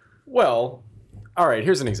 Well. All right,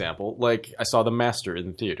 here's an example. Like, I saw The Master in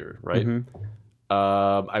the theater, right?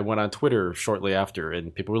 I went on Twitter shortly after,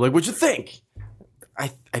 and people were like, what'd you think? I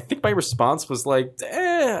think my response was like,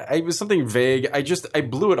 it was something vague. I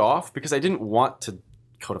blew it off because I didn't want to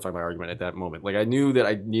codify my argument at that moment. Like, I knew that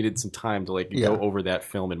I needed some time to, like, go over that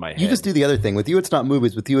film in my head. You just do the other thing. With you, it's not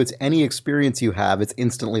movies. With you, it's any experience you have. It's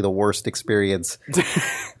instantly the worst experience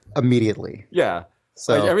immediately. Yeah.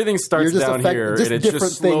 So like everything starts down here, and it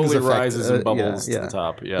just slowly rises and bubbles to the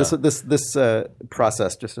top. Yeah. This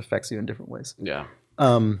process just affects you in different ways. Yeah.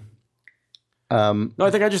 No, I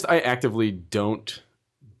think I actively don't.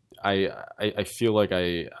 I feel like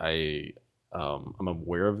I'm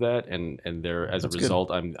aware of that, and there as That's a result,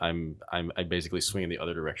 good. I basically swing in the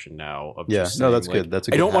other direction now. Of yeah. just No, saying, that's like, good. That's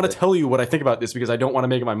a good I don't want habit. to tell you what I think about this because I don't want to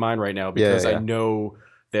make up my mind right now because Yeah. I know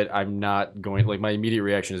that I'm not going. Like my immediate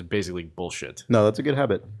reaction is basically bullshit. No, that's a good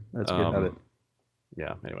habit. That's a good habit.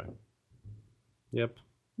 Yeah. Anyway. Yep.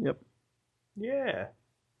 Yeah.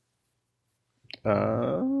 I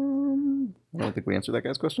don't think we answered that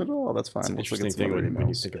guy's question at all. That's fine. It's an We'll interesting look at some thing other when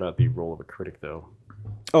you emails. think about the role of a critic, though.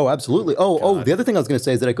 Oh, absolutely. Oh, the other thing I was going to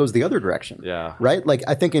say is that it goes the other direction. Yeah. Right? Like,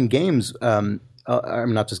 I think in games, I mean,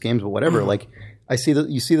 not just games, but whatever, like, I see that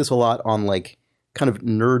you see this a lot on, like, kind of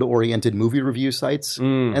nerd-oriented movie review sites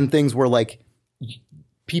and things where, like,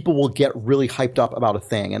 people will get really hyped up about a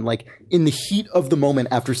thing. And, like, in the heat of the moment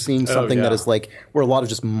after seeing something that is, like, where a lot of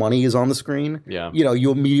just money is on the screen, you know,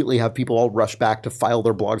 you immediately have people all rush back to file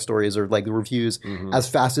their blog stories or, like, the reviews as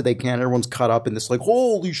fast as they can. Everyone's caught up in this, like,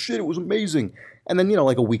 holy shit, it was amazing. And then, you know,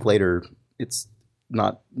 like, a week later, it's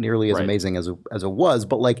not nearly as amazing as it was.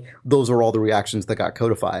 But, like, those are all the reactions that got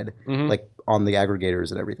codified, like, on the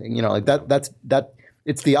aggregators and everything. You know, like, that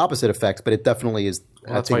it's the opposite effect, but it definitely is.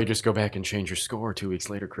 Well, that's why you just go back and change your score 2 weeks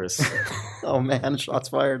later, Chris. Oh man, shots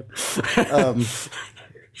fired.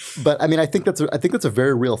 But I mean, I think that's a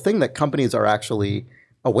very real thing that companies are actually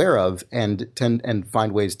aware of and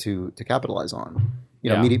find ways to capitalize on.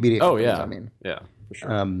 Media. Oh companies, yeah. I mean, yeah. For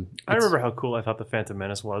sure. I remember how cool I thought the Phantom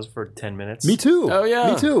Menace was for 10 minutes. Me too. Oh,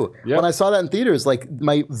 yeah. Me too. Yep. When I saw that in theaters, like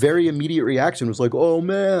my very immediate reaction was like, "Oh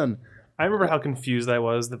man." I remember how confused I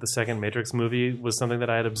was that the second Matrix movie was something that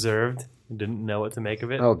I had observed and didn't know what to make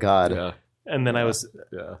of it. Oh god. Yeah. And then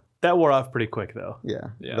Yeah. that wore off pretty quick though. Yeah.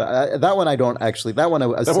 Yeah. That one I don't actually. That one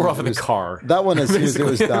That we're off in the car. That one, as soon as it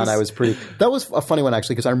was Basically, done, I was pretty. That was a funny one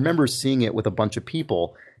actually because I remember seeing it with a bunch of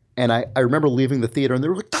people, and I remember leaving the theater and they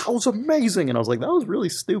were like, "That was amazing," and I was like, "That was really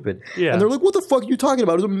stupid." Yeah. And they're like, "What the fuck are you talking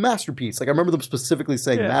about? It was a masterpiece." Like I remember them specifically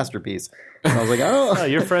saying Yeah. masterpiece, and I was like, "Oh." Oh,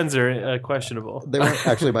 your friends are questionable. They weren't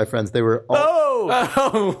actually my friends. They were all.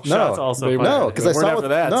 Oh, Shots also they- fired. No, because I Weren't saw it after with,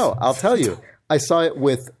 that. no. I'll tell you, I saw it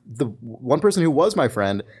with the one person who was my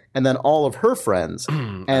friend, and then all of her friends,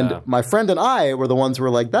 and my friend and I were the ones who were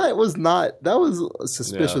like, that was a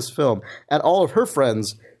suspicious film, and all of her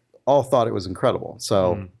friends all thought it was incredible.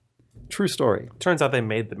 So, true story. Turns out they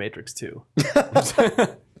made The Matrix too.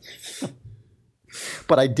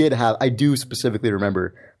 But I do specifically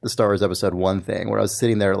remember the Star Wars Episode 1 thing where I was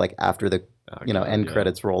sitting there like after the end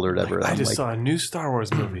credits rolled or whatever. and I I'm just like, saw a new Star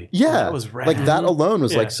Wars movie. yeah, That was rad. like that alone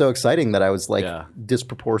was Yeah. like so exciting that I was like Yeah.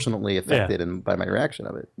 disproportionately affected by my reaction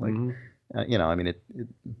of it. Like, I mean, it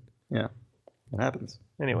happens.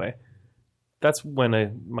 Anyway, that's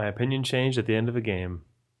when my opinion changed at the end of a game.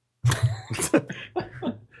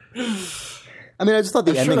 I mean, I just thought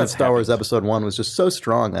the I'm sure ending of that's Star Wars Episode 1 was just so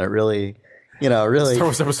strong that it really. Star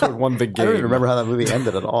Wars Episode 1, the I game. don't even remember how that movie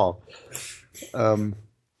ended at all.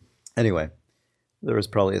 Anyway, there was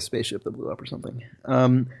probably a spaceship that blew up or something.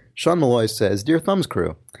 Sean Malloy says, "Dear Thumbs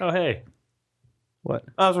Crew." Oh, hey. What?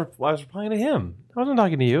 I was replying to him. I wasn't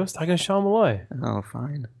talking to you. I was talking to Sean Malloy. Oh,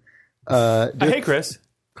 fine. Hey, Chris.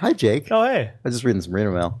 Hi, Jake. Oh, hey. I was just reading some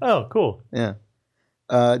reader mail. Oh, cool. Yeah.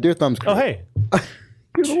 Dear Thumbs Crew. Oh, hey.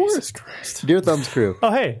 You're the worst. Dear Thumbs Crew.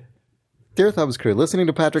 Oh, hey. Dear Thumbs Crew, listening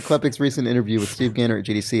to Patrick Klepek's recent interview with Steve Gaynor at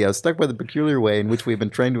GDC, I was struck by the peculiar way in which we've been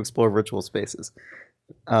trained to explore virtual spaces.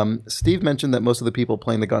 Steve mentioned that most of the people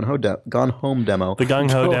playing the Gone Home demo, The Gung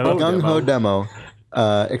Ho demo. Gung Ho demo,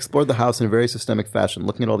 explored the house in a very systemic fashion,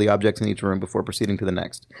 looking at all the objects in each room before proceeding to the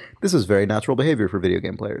next. This is very natural behavior for video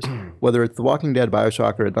game players. Whether it's The Walking Dead,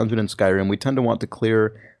 BioShock, or a dungeon in Skyrim, we tend to want to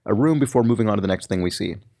clear a room before moving on to the next thing we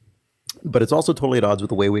see. But it's also totally at odds with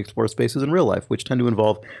the way we explore spaces in real life, which tend to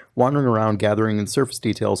involve wandering around, gathering in surface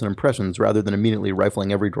details and impressions, rather than immediately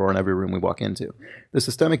rifling every drawer in every room we walk into. The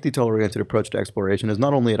systemic, detail-oriented approach to exploration is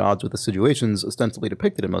not only at odds with the situations ostensibly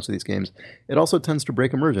depicted in most of these games, it also tends to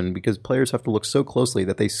break immersion, because players have to look so closely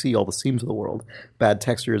that they see all the seams of the world, bad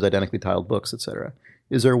textures, identically tiled books, etc.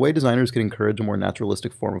 Is there a way designers can encourage a more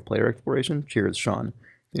naturalistic form of player exploration? Cheers, Sean.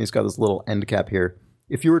 And he's got this little end cap here.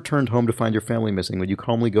 If you returned home to find your family missing, would you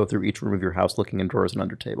calmly go through each room of your house looking in drawers and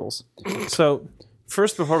under tables? So,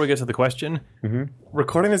 first, before we get to the question,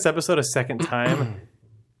 recording this episode a second time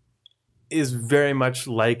is very much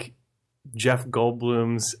like Jeff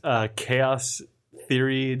Goldblum's chaos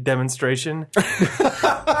theory demonstration.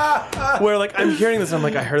 Where, like, I'm hearing this and I'm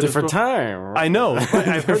like, I heard Different this before. time. I know.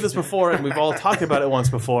 I've heard this before and we've all talked about it once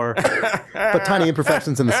before. But tiny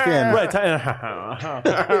imperfections in the skin. Right.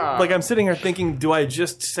 Like, I'm sitting here thinking, do I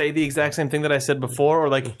just say the exact same thing that I said before? Or,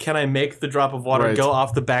 like, can I make the drop of water Right. go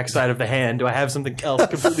off the backside of the hand? Do I have something else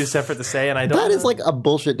completely separate to say? And I don't. That is like a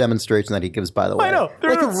bullshit demonstration that he gives, by the way. I know.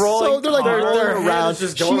 They're Like, it's rolling. they're like Their rolling hand around. is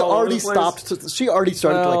just She going all over already the place. stopped. She already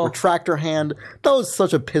started to Well- like retract her hand. That was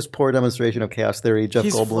such a piss poor demonstration of chaos theory. Jeff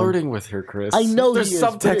He's Goldblum. flirting with her, Chris. I know There's he is,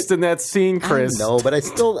 but subtext in that scene, Chris. No, but I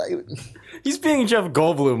still. He's being Jeff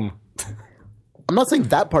Goldblum. I'm not saying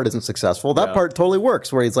that part isn't successful. That part totally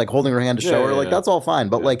works, where he's like holding her hand to show her. Like that's all fine,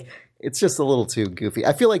 but like it's just a little too goofy.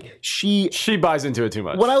 I feel like she buys into it too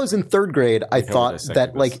much. when I was in third grade, I thought dissected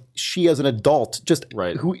that this. like she as an adult, just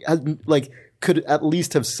Right. who has, like could at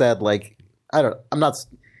least have said like I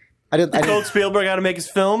didn't Told Spielberg how to make his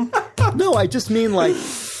film. no, I just mean like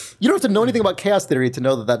you don't have to know anything about chaos theory to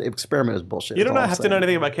know that experiment is bullshit. You is don't all I'm have to saying. know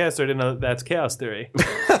anything about chaos theory to know that's chaos theory.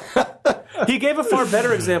 He gave a far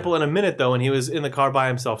better example in a minute, though, when he was in the car by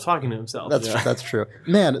himself talking to himself. That's true.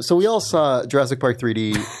 Man, so we all saw Jurassic Park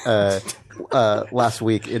 3D last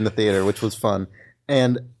week in the theater, which was fun.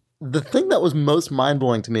 And the thing that was most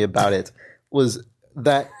mind-blowing to me about it was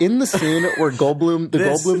that in the scene where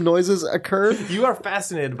Goldblum noises occur, You are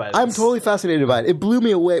fascinated by this. I'm totally fascinated by it. It blew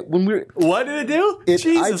me away when we were... What did it do?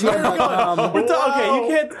 Jesus. IGN.com. Okay, you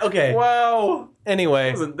can't... Okay. wow.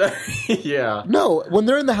 Anyway. Yeah. No, when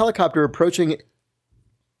they're in the helicopter approaching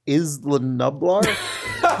Isla Nublar,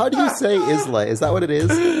 How do you say Isla? Is that what it is?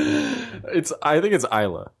 I think it's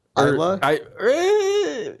Isla. Isla?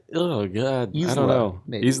 Oh God, Isla, I don't know.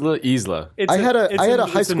 maybe. Isla. I had a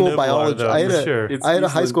high school biology. I had a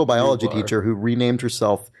high school biology Nublar. teacher who renamed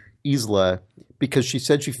herself Isla because she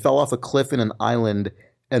said she fell off a cliff in an island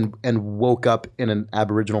and woke up in an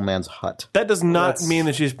Aboriginal man's hut. That does not mean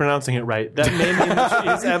that she's pronouncing it right. That may mean that she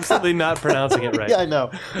is absolutely not pronouncing it right. Yeah, I know.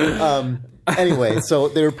 Anyway, so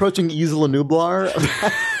they're approaching Isla Nublar.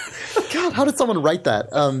 God, how did someone write that?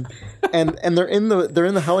 And they're in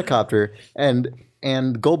the helicopter, and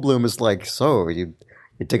Goldblum is like, so you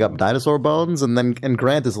dig up dinosaur bones, and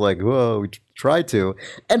Grant is like, whoa, we tried to,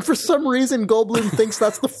 and for some reason Goldblum thinks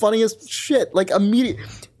that's the funniest shit. Like immediately,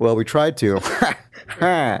 well, we tried to.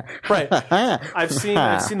 Right. I've seen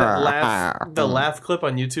that laugh clip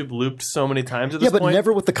on YouTube looped so many times at this point. Yeah, but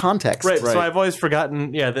never with the context. Right. So I've always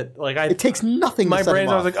forgotten. Yeah, that like it takes nothing. My to set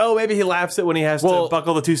brain's him always off. like, oh, maybe he laughs it when he has to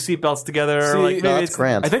buckle the two seatbelts together. See, or like maybe no, it's that's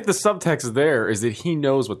Grant. I think the subtext there is that he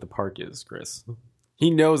knows what the park is, Chris.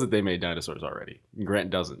 He knows that they made dinosaurs already. Grant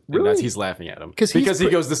doesn't. Really? And he's laughing at him. Because he goes,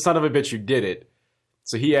 the son of a bitch, you did it.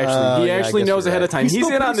 So he actually knows ahead of time. He's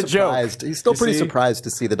in on the joke. He's still pretty surprised to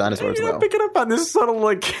see the dinosaurs, You're though. not picking up on this subtle,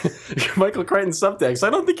 like, Michael Crichton subtext. I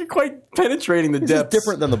don't think you're quite penetrating the This is depths.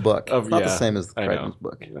 different than the book. It's not the same as I know. Crichton's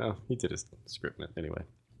book. Well, he did his script anyway.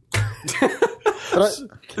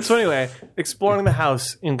 So anyway, exploring the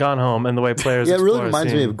house in Gone Home and the way players Yeah, it really explore a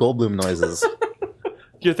reminds me scene. of Goldblum noises.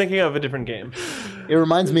 You're thinking of a different game. It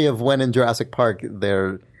reminds me of when in Jurassic Park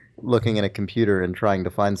they're looking at a computer and trying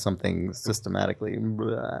to find something systematically. I don't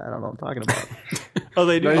know what I'm talking about. Oh,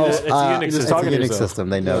 they do. It's a Unix It's system. a Unix system.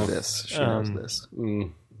 They know this. She knows this. I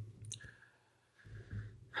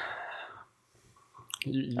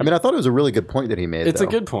mean, I thought it was a really good point that he made. It's though.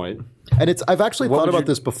 a good point. And I've actually What thought would about you-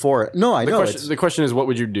 this before. No, I know. The question is, what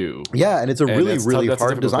would you do? Yeah, and it's a really, that's really tough. That's a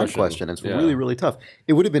hard difficult design question. question. It's Yeah. really, really tough.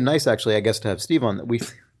 It would have been nice, actually, I guess, to have Steve on. We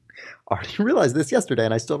already realized this yesterday,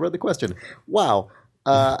 and I still read the question. Wow.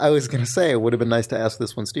 I was going to say it would have been nice to ask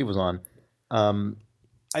this when Steve was on.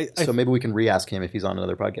 So maybe we can re-ask him if he's on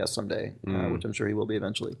another podcast someday, which I'm sure he will be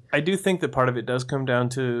eventually. I do think that part of it does come down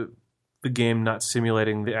to the game not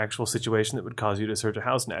simulating the actual situation that would cause you to search a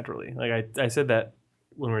house naturally. Like I said that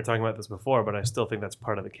when we were talking about this before, but I still think that's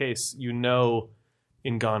part of the case. You know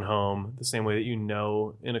in Gone Home, the same way that you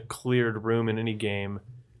know in a cleared room in any game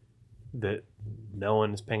that no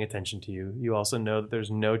one is paying attention to you. You also know that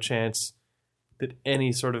there's no chance that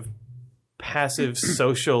any sort of passive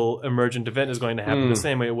social emergent event is going to happen the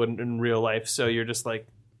same way it wouldn't in real life. So you're just like,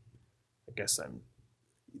 I guess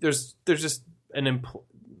there's just an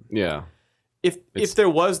Yeah. If there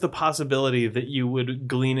was the possibility that you would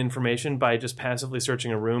glean information by just passively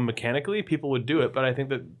searching a room mechanically, people would do it. But I think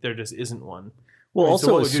that there just isn't one. Well, I mean,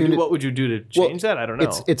 also, so what would you do to change that? I don't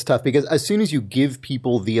know. It's tough because as soon as you give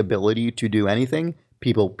people the ability to do anything,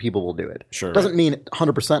 people will do it. Sure. Doesn't mean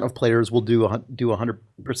 100% of players will do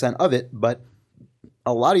 100% of it, but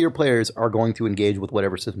a lot of your players are going to engage with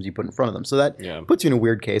whatever systems you put in front of them. So that puts you in a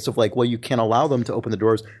weird case of like, well, you can allow them to open the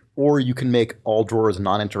doors, or you can make all drawers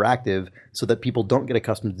non-interactive so that people don't get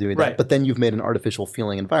accustomed to doing that. Right. But then you've made an artificial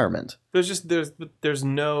feeling environment. There's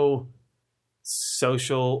no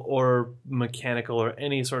social or mechanical or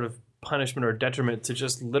any sort of punishment or detriment to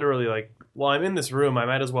just literally like, well, I'm in this room, I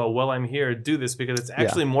might as well, while I'm here, do this because it's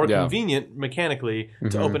actually more convenient mechanically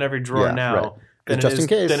to open every drawer now than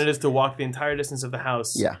it is to walk the entire distance of the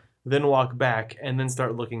house, then walk back, and then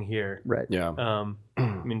start looking here. Right. Yeah.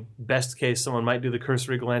 I mean, best case, someone might do the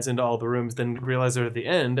cursory glance into all the rooms, then realize they're at the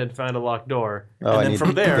end and find a locked door. Oh, and then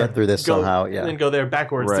from there, get through this somehow. Yeah. And then go there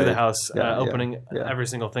backwards through the house, Yeah, opening yeah. every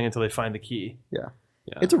single thing until they find the key. Yeah.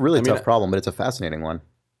 Yeah. It's a really tough problem, but it's a fascinating one.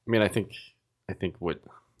 I mean, I think what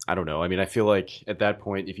I don't know. I mean, I feel like at that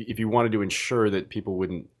point, if you wanted to ensure that people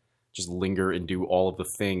wouldn't just linger and do all of the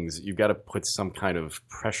things, you've got to put some kind of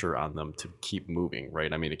pressure on them to keep moving,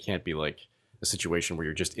 right? I mean, it can't be like a situation where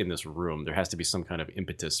you're just in this room. There has to be some kind of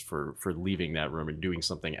impetus for leaving that room and doing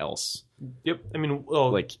something else. Yep. I mean,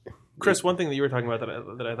 well, Like, Chris, one thing that you were talking about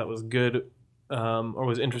that I thought was good or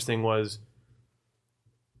was interesting was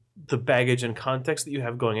the baggage and context that you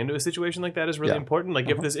have going into a situation like that is really important. Like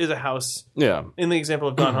if this is a house, in the example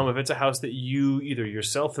of Gone Home, if it's a house that you either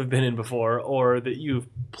yourself have been in before or that you've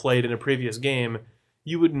played in a previous game,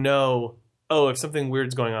 you would know, oh, if something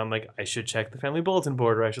weird's going on, like I should check the family bulletin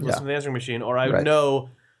board, or I should listen to the answering machine, or I would know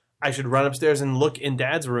I should run upstairs and look in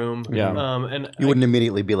Dad's room. Yeah. And You wouldn't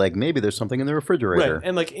immediately be like, maybe there's something in the refrigerator. Right.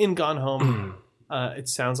 And like in Gone Home, It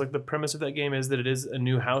sounds like the premise of that game is that it is a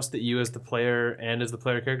new house that you as the player and as the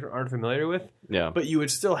player character aren't familiar with. Yeah. But you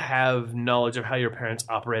would still have knowledge of how your parents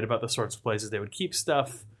operate, about the sorts of places they would keep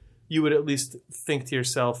stuff. You would at least think to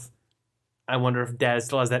yourself, I wonder if Dad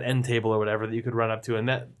still has that end table or whatever that you could run up to. And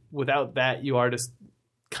that without that, you are just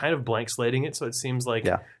kind of blank slating it. So it seems like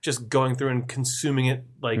just going through and consuming it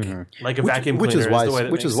like a vacuum cleaner.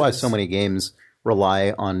 Which is why so many games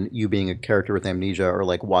rely on you being a character with amnesia or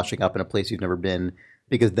like washing up in a place you've never been,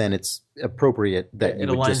 because then it's appropriate that you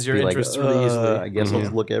would just your be like, interests really easily. I guess I'll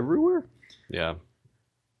just look everywhere. Yeah.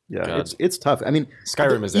 Yeah, God. it's tough. I mean,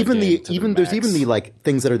 Skyrim is that even game to the there's max. even the like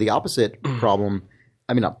things that are the opposite problem.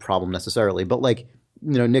 I mean, not problem necessarily, but like,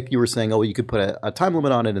 you know, Nick, you were saying, oh, you could put a time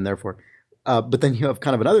limit on it, and therefore, but then you have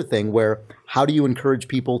kind of another thing where how do you encourage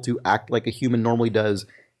people to act like a human normally does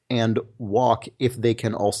and walk if they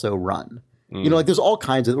can also run? You know, like there's all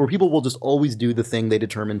kinds of where people will just always do the thing they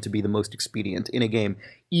determine to be the most expedient in a game,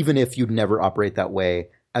 even if you'd never operate that way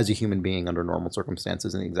as a human being under normal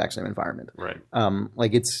circumstances in the exact same environment. Right.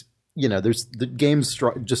 Like it's, you know, there's the games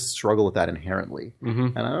just struggle with that inherently.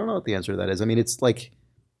 And I don't know what the answer to that is. I mean, it's like,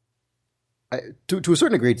 to a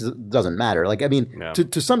certain degree, it doesn't matter. Like, I mean,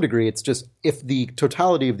 to some degree, it's just if the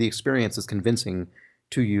totality of the experience is convincing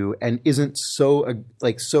to you and isn't so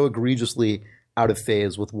egregiously out of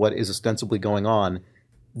phase with what is ostensibly going on,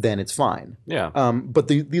 then it's fine. Yeah. But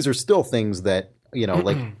these are still things that, you know,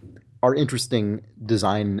 like are interesting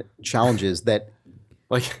design challenges that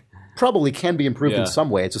Like probably can be improved in some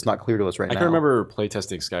way. It's just not clear to us right now. I can remember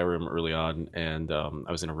playtesting Skyrim early on, and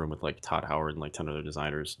I was in a room with like Todd Howard and like 10 other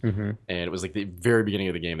designers, and it was like the very beginning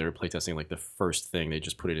of the game. They were playtesting like the first thing. They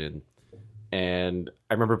just put it in, and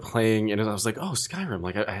I remember playing, and I was like, "Oh, Skyrim!"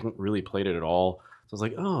 Like I hadn't really played it at all, so I was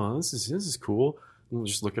like, "Oh, this is cool." And I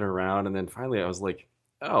was just looking around, and then finally I was like,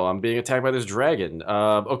 "Oh, I'm being attacked by this dragon."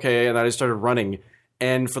 Okay, and then I started running,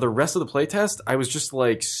 and for the rest of the playtest, I was just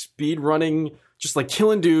like speed running. Just like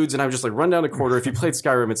killing dudes, and I would just like run down the corridor. If you played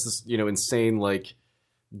Skyrim, it's this, you know, insane, like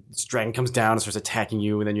this dragon comes down and starts attacking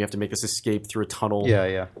you, and then you have to make this escape through a tunnel.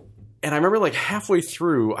 Yeah. And I remember like halfway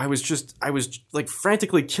through, I was like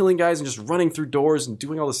frantically killing guys and just running through doors and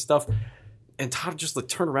doing all this stuff. And Todd just like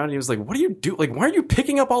turned around and he was like, "What do you do? Like, why are you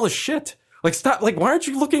picking up all the shit? Like, stop! Like, why aren't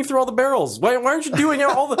you looking through all the barrels? Why aren't you doing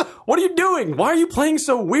all the? What are you doing? Why are you playing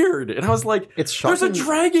so weird?" And I was like, It's shocking. "There's a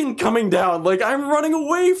dragon coming down! Like, I'm running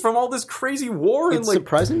away from all this crazy war." It's and like,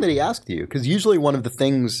 surprising that he asked you, because usually one of the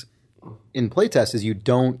things in playtest is you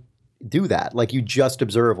don't do that. Like, you just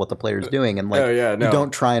observe what the player's doing, and like you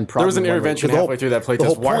don't try and there was an intervention halfway through that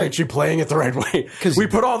playtest. Why point- aren't you playing it the right way? Because we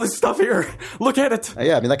put all this stuff here. Look at it.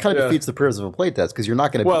 Yeah, I mean, that kind of defeats the purpose of a playtest, because you're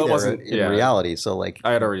not going to Well, it be there wasn't- in yeah. reality. So, like,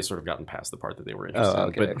 I had already sort of gotten past the part that they were interested Oh,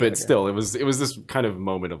 in, okay, but still, it was this kind of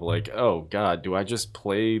moment of like, oh god, do I just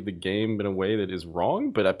play the game in a way that is wrong?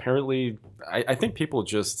 But apparently, I think people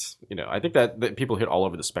just, you know, I think that people hit all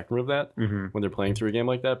over the spectrum of that when they're playing through a game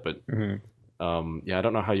like that. But yeah, I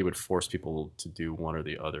don't know how you would force people to do one or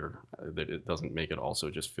the other. That it doesn't make it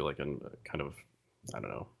also just feel like a kind of, I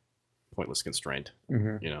don't know, pointless constraint.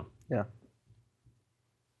 You know? Yeah.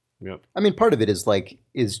 Yep. I mean, part of it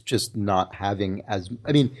is just not having as.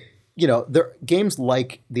 I mean, you know, there games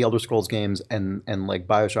like the Elder Scrolls games and like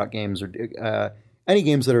BioShock games or any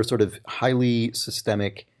games that are sort of highly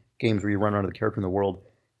systemic games where you run around the character in the world.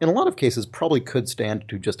 In a lot of cases, probably could stand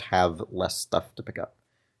to just have less stuff to pick up.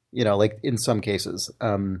 You know, like in some cases,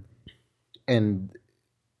 and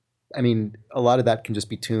I mean, a lot of that can just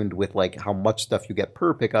be tuned with like how much stuff you get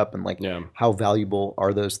per pickup and like how valuable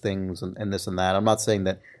are those things and this and that. I'm not saying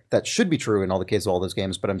that should be true in all the cases of all those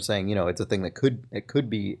games, but I'm saying, you know, it's a thing that could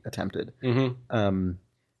be attempted.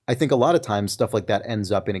 I think a lot of times stuff like that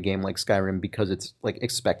ends up in a game like Skyrim because it's like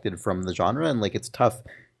expected from the genre, and like it's tough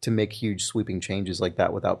to make huge sweeping changes like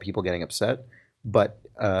that without people getting upset. But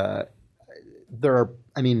there are,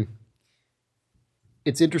 I mean,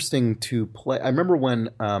 it's interesting to play. I remember when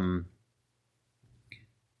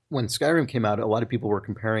Skyrim came out, a lot of people were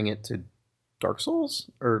comparing it to Dark Souls,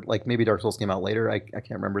 or like maybe Dark Souls came out later. I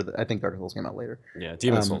can't remember. I think Dark Souls came out later. Yeah,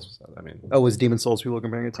 Demon Souls. I mean, was Demon Souls people were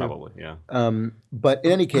comparing it to? probably, yeah. But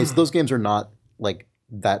in any case, those games are not like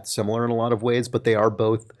that similar in a lot of ways, but they are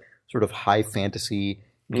both sort of high fantasy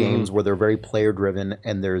games where they're very player driven,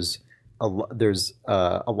 and there's a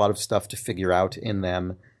lot of stuff to figure out in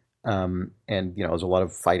them, and you know, there's a lot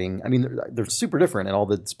of fighting. I mean, they're super different in all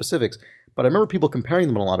the specifics, but I remember people comparing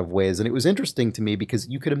them in a lot of ways, and it was interesting to me because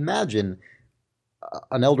you could imagine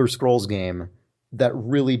an Elder Scrolls game that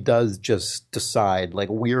really does just decide like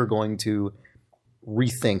we're going to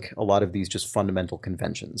rethink a lot of these just fundamental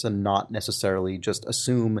conventions and not necessarily just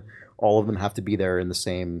assume all of them have to be there in the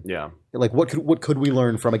same. Yeah. Like what could we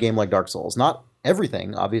learn from a game like Dark Souls? Not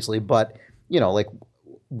everything, obviously, but like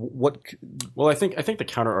what. Well, I think the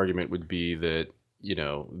counter argument would be that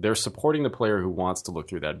they're supporting the player who wants to look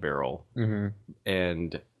through that barrel,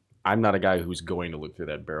 and I'm not a guy who's going to look through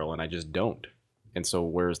that barrel, and I just don't. And so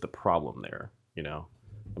where's the problem there?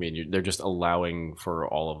 I mean, they're just allowing for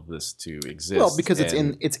all of this to exist. Well, because it's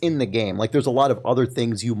in the game. Like, there's a lot of other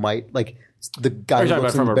things you might like. The guy who who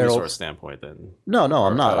looks from in a the barrel. resource standpoint, then. No,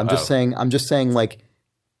 I'm not. I'm just saying, like,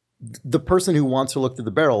 the person who wants to look through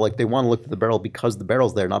the barrel, like, they want to look through the barrel because the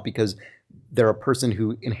barrel's there, not because they're a person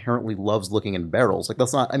who inherently loves looking in barrels. Like,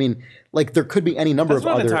 that's not. I mean, like, there could be any number That's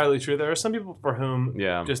of other. not entirely true. There are some people for whom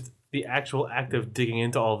just the actual act of digging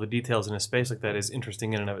into all the details in a space like that is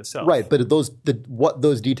interesting in and of itself. Right, but what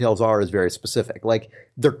those details are is very specific. Like,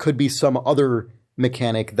 there could be some other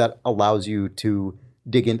mechanic that allows you to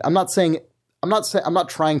dig in. I'm not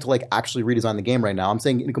trying to like actually redesign the game right now. I'm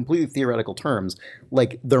saying in completely theoretical terms,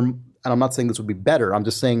 like and I'm not saying this would be better. I'm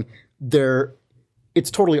just saying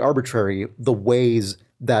it's totally arbitrary the ways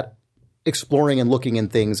that exploring and looking in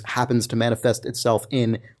things happens to manifest itself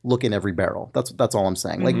in look in every barrel. That's all I'm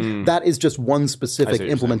saying. Like, that is just one specific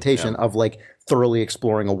implementation of like thoroughly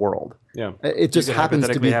exploring a world. Yeah, it just happens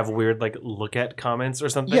to be have weird like look at comments or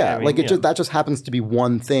something. Yeah, I mean, that just happens to be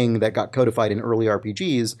one thing that got codified in early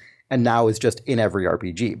RPGs and now is just in every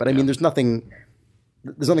RPG. But I mean, there's nothing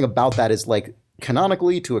about that is like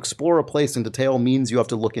canonically to explore a place in detail means you have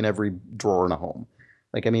to look in every drawer in a home.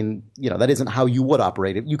 Like, I mean, that isn't how you would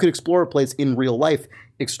operate it. You could explore a place in real life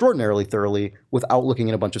extraordinarily thoroughly without looking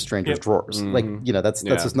in a bunch of strangers' drawers. Like, that's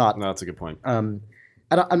just not. No, that's a good point. And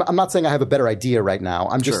I'm not saying I have a better idea right now.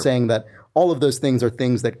 I'm just saying that all of those things are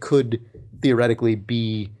things that could theoretically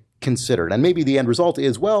be considered. And maybe the end result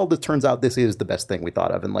is, well, it turns out this is the best thing we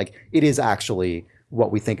thought of. And like, it is actually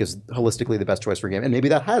what we think is holistically the best choice for a game. And maybe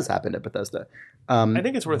that has happened at Bethesda. I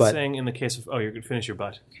think it's worth saying in the case of, you're going to finish your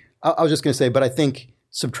butt. I was just going to say, but I think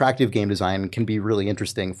subtractive game design can be really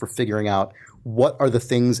interesting for figuring out what are the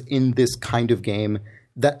things in this kind of game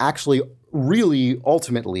that actually really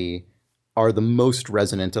ultimately are the most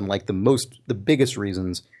resonant and like the biggest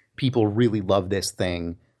reasons people really love this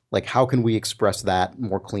thing. Like, how can we express that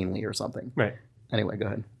more cleanly or something? Right. Anyway, go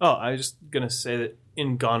ahead. Oh, I was just going to say that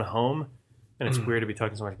in Gone Home, and it's weird to be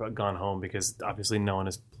talking so much about Gone Home because obviously no one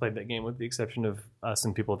has played that game with the exception of us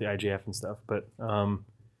and people at the IGF and stuff, but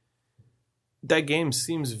that game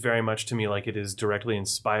seems very much to me like it is directly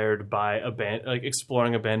inspired by like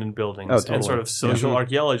exploring abandoned buildings and sort of social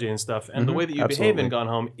archaeology and stuff. And the way that you behave in Gone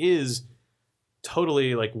Home is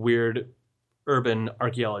totally like weird urban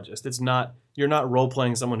archaeologist. You're not role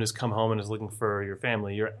playing someone who's come home and is looking for your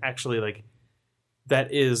family. You're actually like,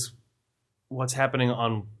 that is what's happening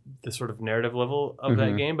on the sort of narrative level of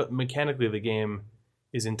that game. But mechanically, the game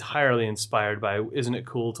is entirely inspired by, isn't it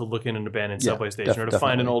cool to look in an abandoned subway station or to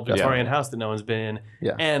find an old Victorian house that no one's been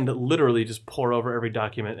in and literally just pore over every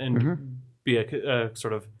document and be a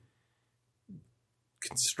sort of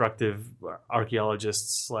constructive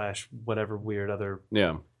archaeologist / whatever weird other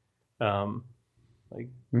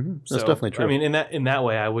that's definitely true. I mean, in that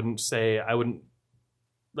way, I wouldn't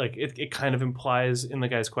like it kind of implies in the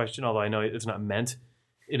guy's question, although I know it's not meant,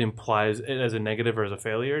 it implies it as a negative or as a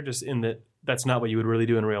failure, just in that that's not what you would really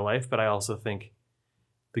do in real life. But I also think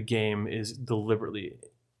the game is deliberately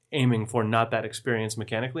aiming for not that experience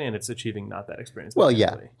mechanically, and it's achieving not that experience. Well,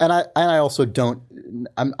 yeah, and I also don't.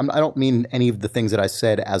 I don't mean any of the things that I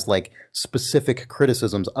said as like specific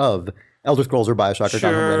criticisms of Elder Scrolls or BioShock or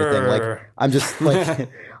Gone Home or anything. Like, I'm just like.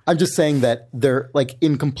 I'm just saying that they're like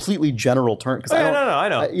in completely general terms. I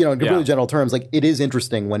know. In completely general terms, like it is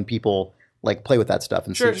interesting when people like play with that stuff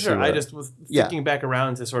and sure. I just was thinking back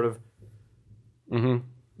around to sort of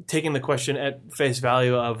taking the question at face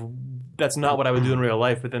value of that's not what I would do in real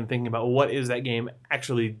life, but then thinking about what is that game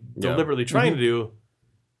actually deliberately trying to do,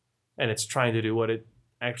 and it's trying to do what it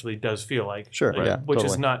actually does feel like. Sure, which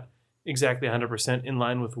is not exactly 100% in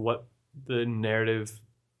line with what the narrative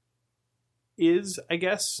is, I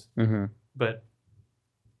guess. But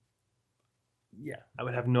yeah, I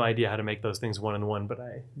would have no idea how to make those things one and one, but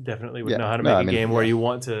I definitely would know how to make a game where you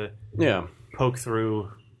want to poke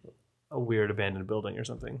through a weird abandoned building or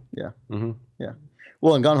something. Yeah.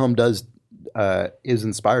 Well, and Gone Home is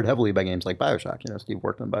inspired heavily by games like BioShock. Steve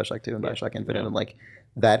worked on BioShock 2 and BioShock Infinite, and like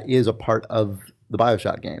that is a part of the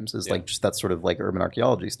BioShock games is like just that sort of like urban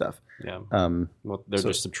archaeology stuff. Yeah. Well, they're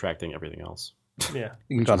just subtracting everything else. Yeah.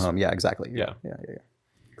 Gone Home. Yeah, exactly. Yeah.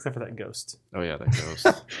 except for that ghost. Oh yeah, that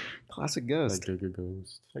ghost. Classic Ghost.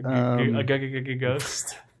 Ghost. A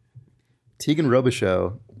ghost. Tegan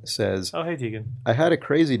Robichaux says, Oh, hey, Tegan. I had a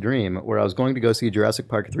crazy dream where I was going to go see Jurassic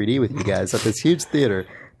Park 3D with you guys at this huge theater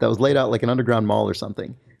that was laid out like an underground mall or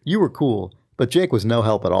something. You were cool, but Jake was no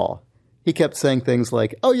help at all. He kept saying things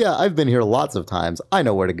like, oh yeah, I've been here lots of times. I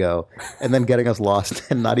know where to go. And then getting us lost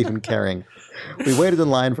and not even caring. We waited in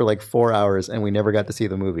line for like 4 hours and we never got to see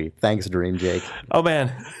the movie. Thanks, Dream Jake. Oh,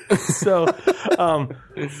 man. So,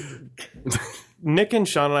 Nick and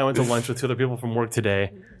Sean and I went to lunch with two other people from work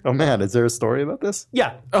today. Oh man, is there a story about this?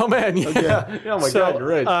 Yeah. Oh man, yeah. Oh my god,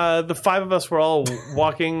 you're right. The five of us were all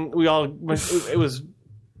walking. We all went, it was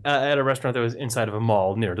at a restaurant that was inside of a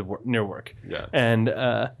mall near work. Yeah. And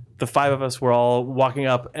the five of us were all walking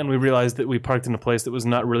up, and we realized that we parked in a place that was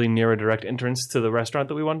not really near a direct entrance to the restaurant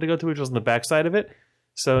that we wanted to go to, which was on the back side of it.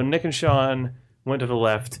 So Nick and Sean went to the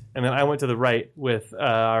left, and then I went to the right with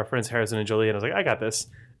our friends Harrison and Jolie, and I was like, I got this.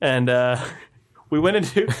 And we went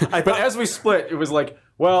into... But as we split, it was like,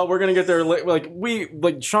 well, we're gonna get there. Like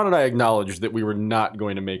Sean and I acknowledged that we were not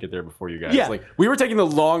going to make it there before you guys. Yeah. Like we were taking the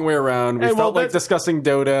long way around. We felt like discussing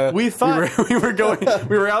Dota. We thought we were going.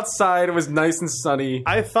 We were outside. It was nice and sunny.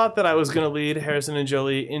 I thought that I was going to lead Harrison and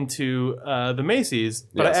Jolie into the Macy's,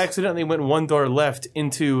 but Yes. I accidentally went one door left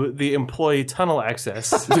into the employee tunnel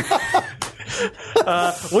access.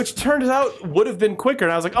 Which turned out would have been quicker,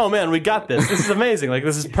 and I was like, "Oh man, we got this! This is amazing! Like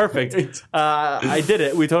this is perfect." I did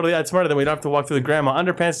it. We totally outsmarted them. We don't have to walk through the grandma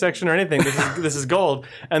underpants section or anything. This is gold.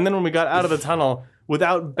 And then when we got out of the tunnel,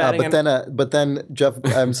 without batting, but then Jeff,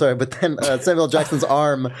 I'm sorry, but then Samuel Jackson's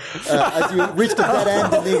arm, as you reached a dead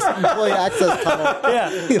end in the employee access tunnel.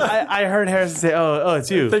 Yeah, I heard Harrison say, "Oh,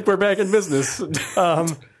 it's you." I think we're back in business.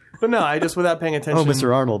 But no, I just without paying attention. Oh,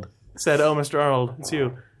 Mr. Arnold. Said, "Oh, Mr. Arnold, it's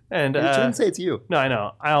you." And You shouldn't say it's you. no, I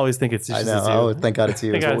know. I always think it's just I know. it's you. Oh, thank God it's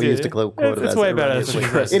you. Thank It's what God we it's used you. to quote it It's as. way better.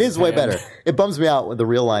 It is way better. It bums me out when the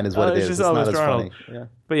real line is what it it's is. just, It's oh, not Mr. as Arnold. funny. Yeah.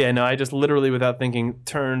 But yeah, no, I just literally, without thinking,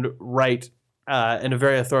 turned right in a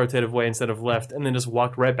very authoritative way instead of left, and then just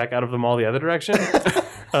walked right back out of the mall the other direction.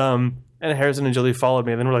 And Harrison and Jolie followed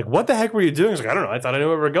me, and then we're like, "What the heck were you doing?" I was like, "I don't know. I thought I knew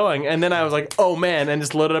where we were going." And then I was like, "Oh man!" and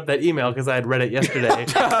just loaded up that email because I had read it yesterday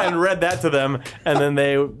and read that to them, and then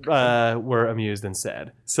they were amused and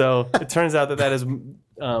sad. So it turns out that is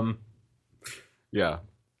Yeah.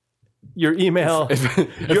 your email.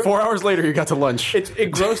 And 4 hours later, you got to lunch. It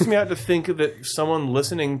grossed me out to think that someone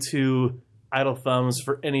listening to Idle Thumbs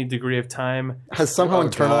for any degree of time Has somehow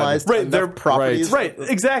internalized their properties. Right,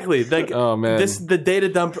 exactly. Like, Oh, man. the data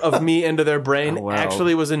dump of me into their brain Oh, wow.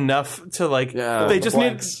 actually was enough to like. Yeah. They just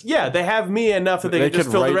need. Yeah, they have me enough that they can just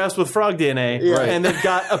could fill the write- rest with frog DNA, Right. and they've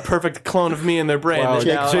got a perfect clone of me in their brain. Wow, that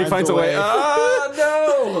Jake- now- Jake Jake finds a way.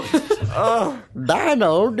 Oh no!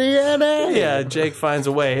 Dino DNA. yeah, Jake finds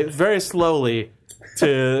a way very slowly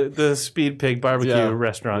to the Speed Pig barbecue Yeah.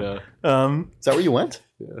 restaurant. Yeah. Is that where you went?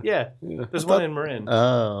 Yeah, there's one in Marin.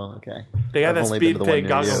 Oh, okay. They got I've that only been Speed to the one Pig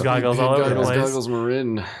near you. goggles all over the place. Goggles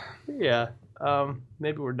Marin. Yeah.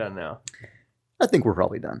 Maybe we're done now. I think we're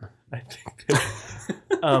probably done.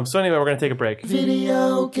 So anyway, we're gonna take a break.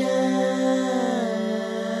 Video games.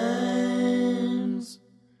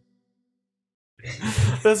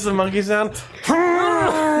 This is a monkey sound.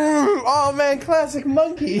 Oh man, classic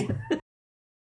monkey.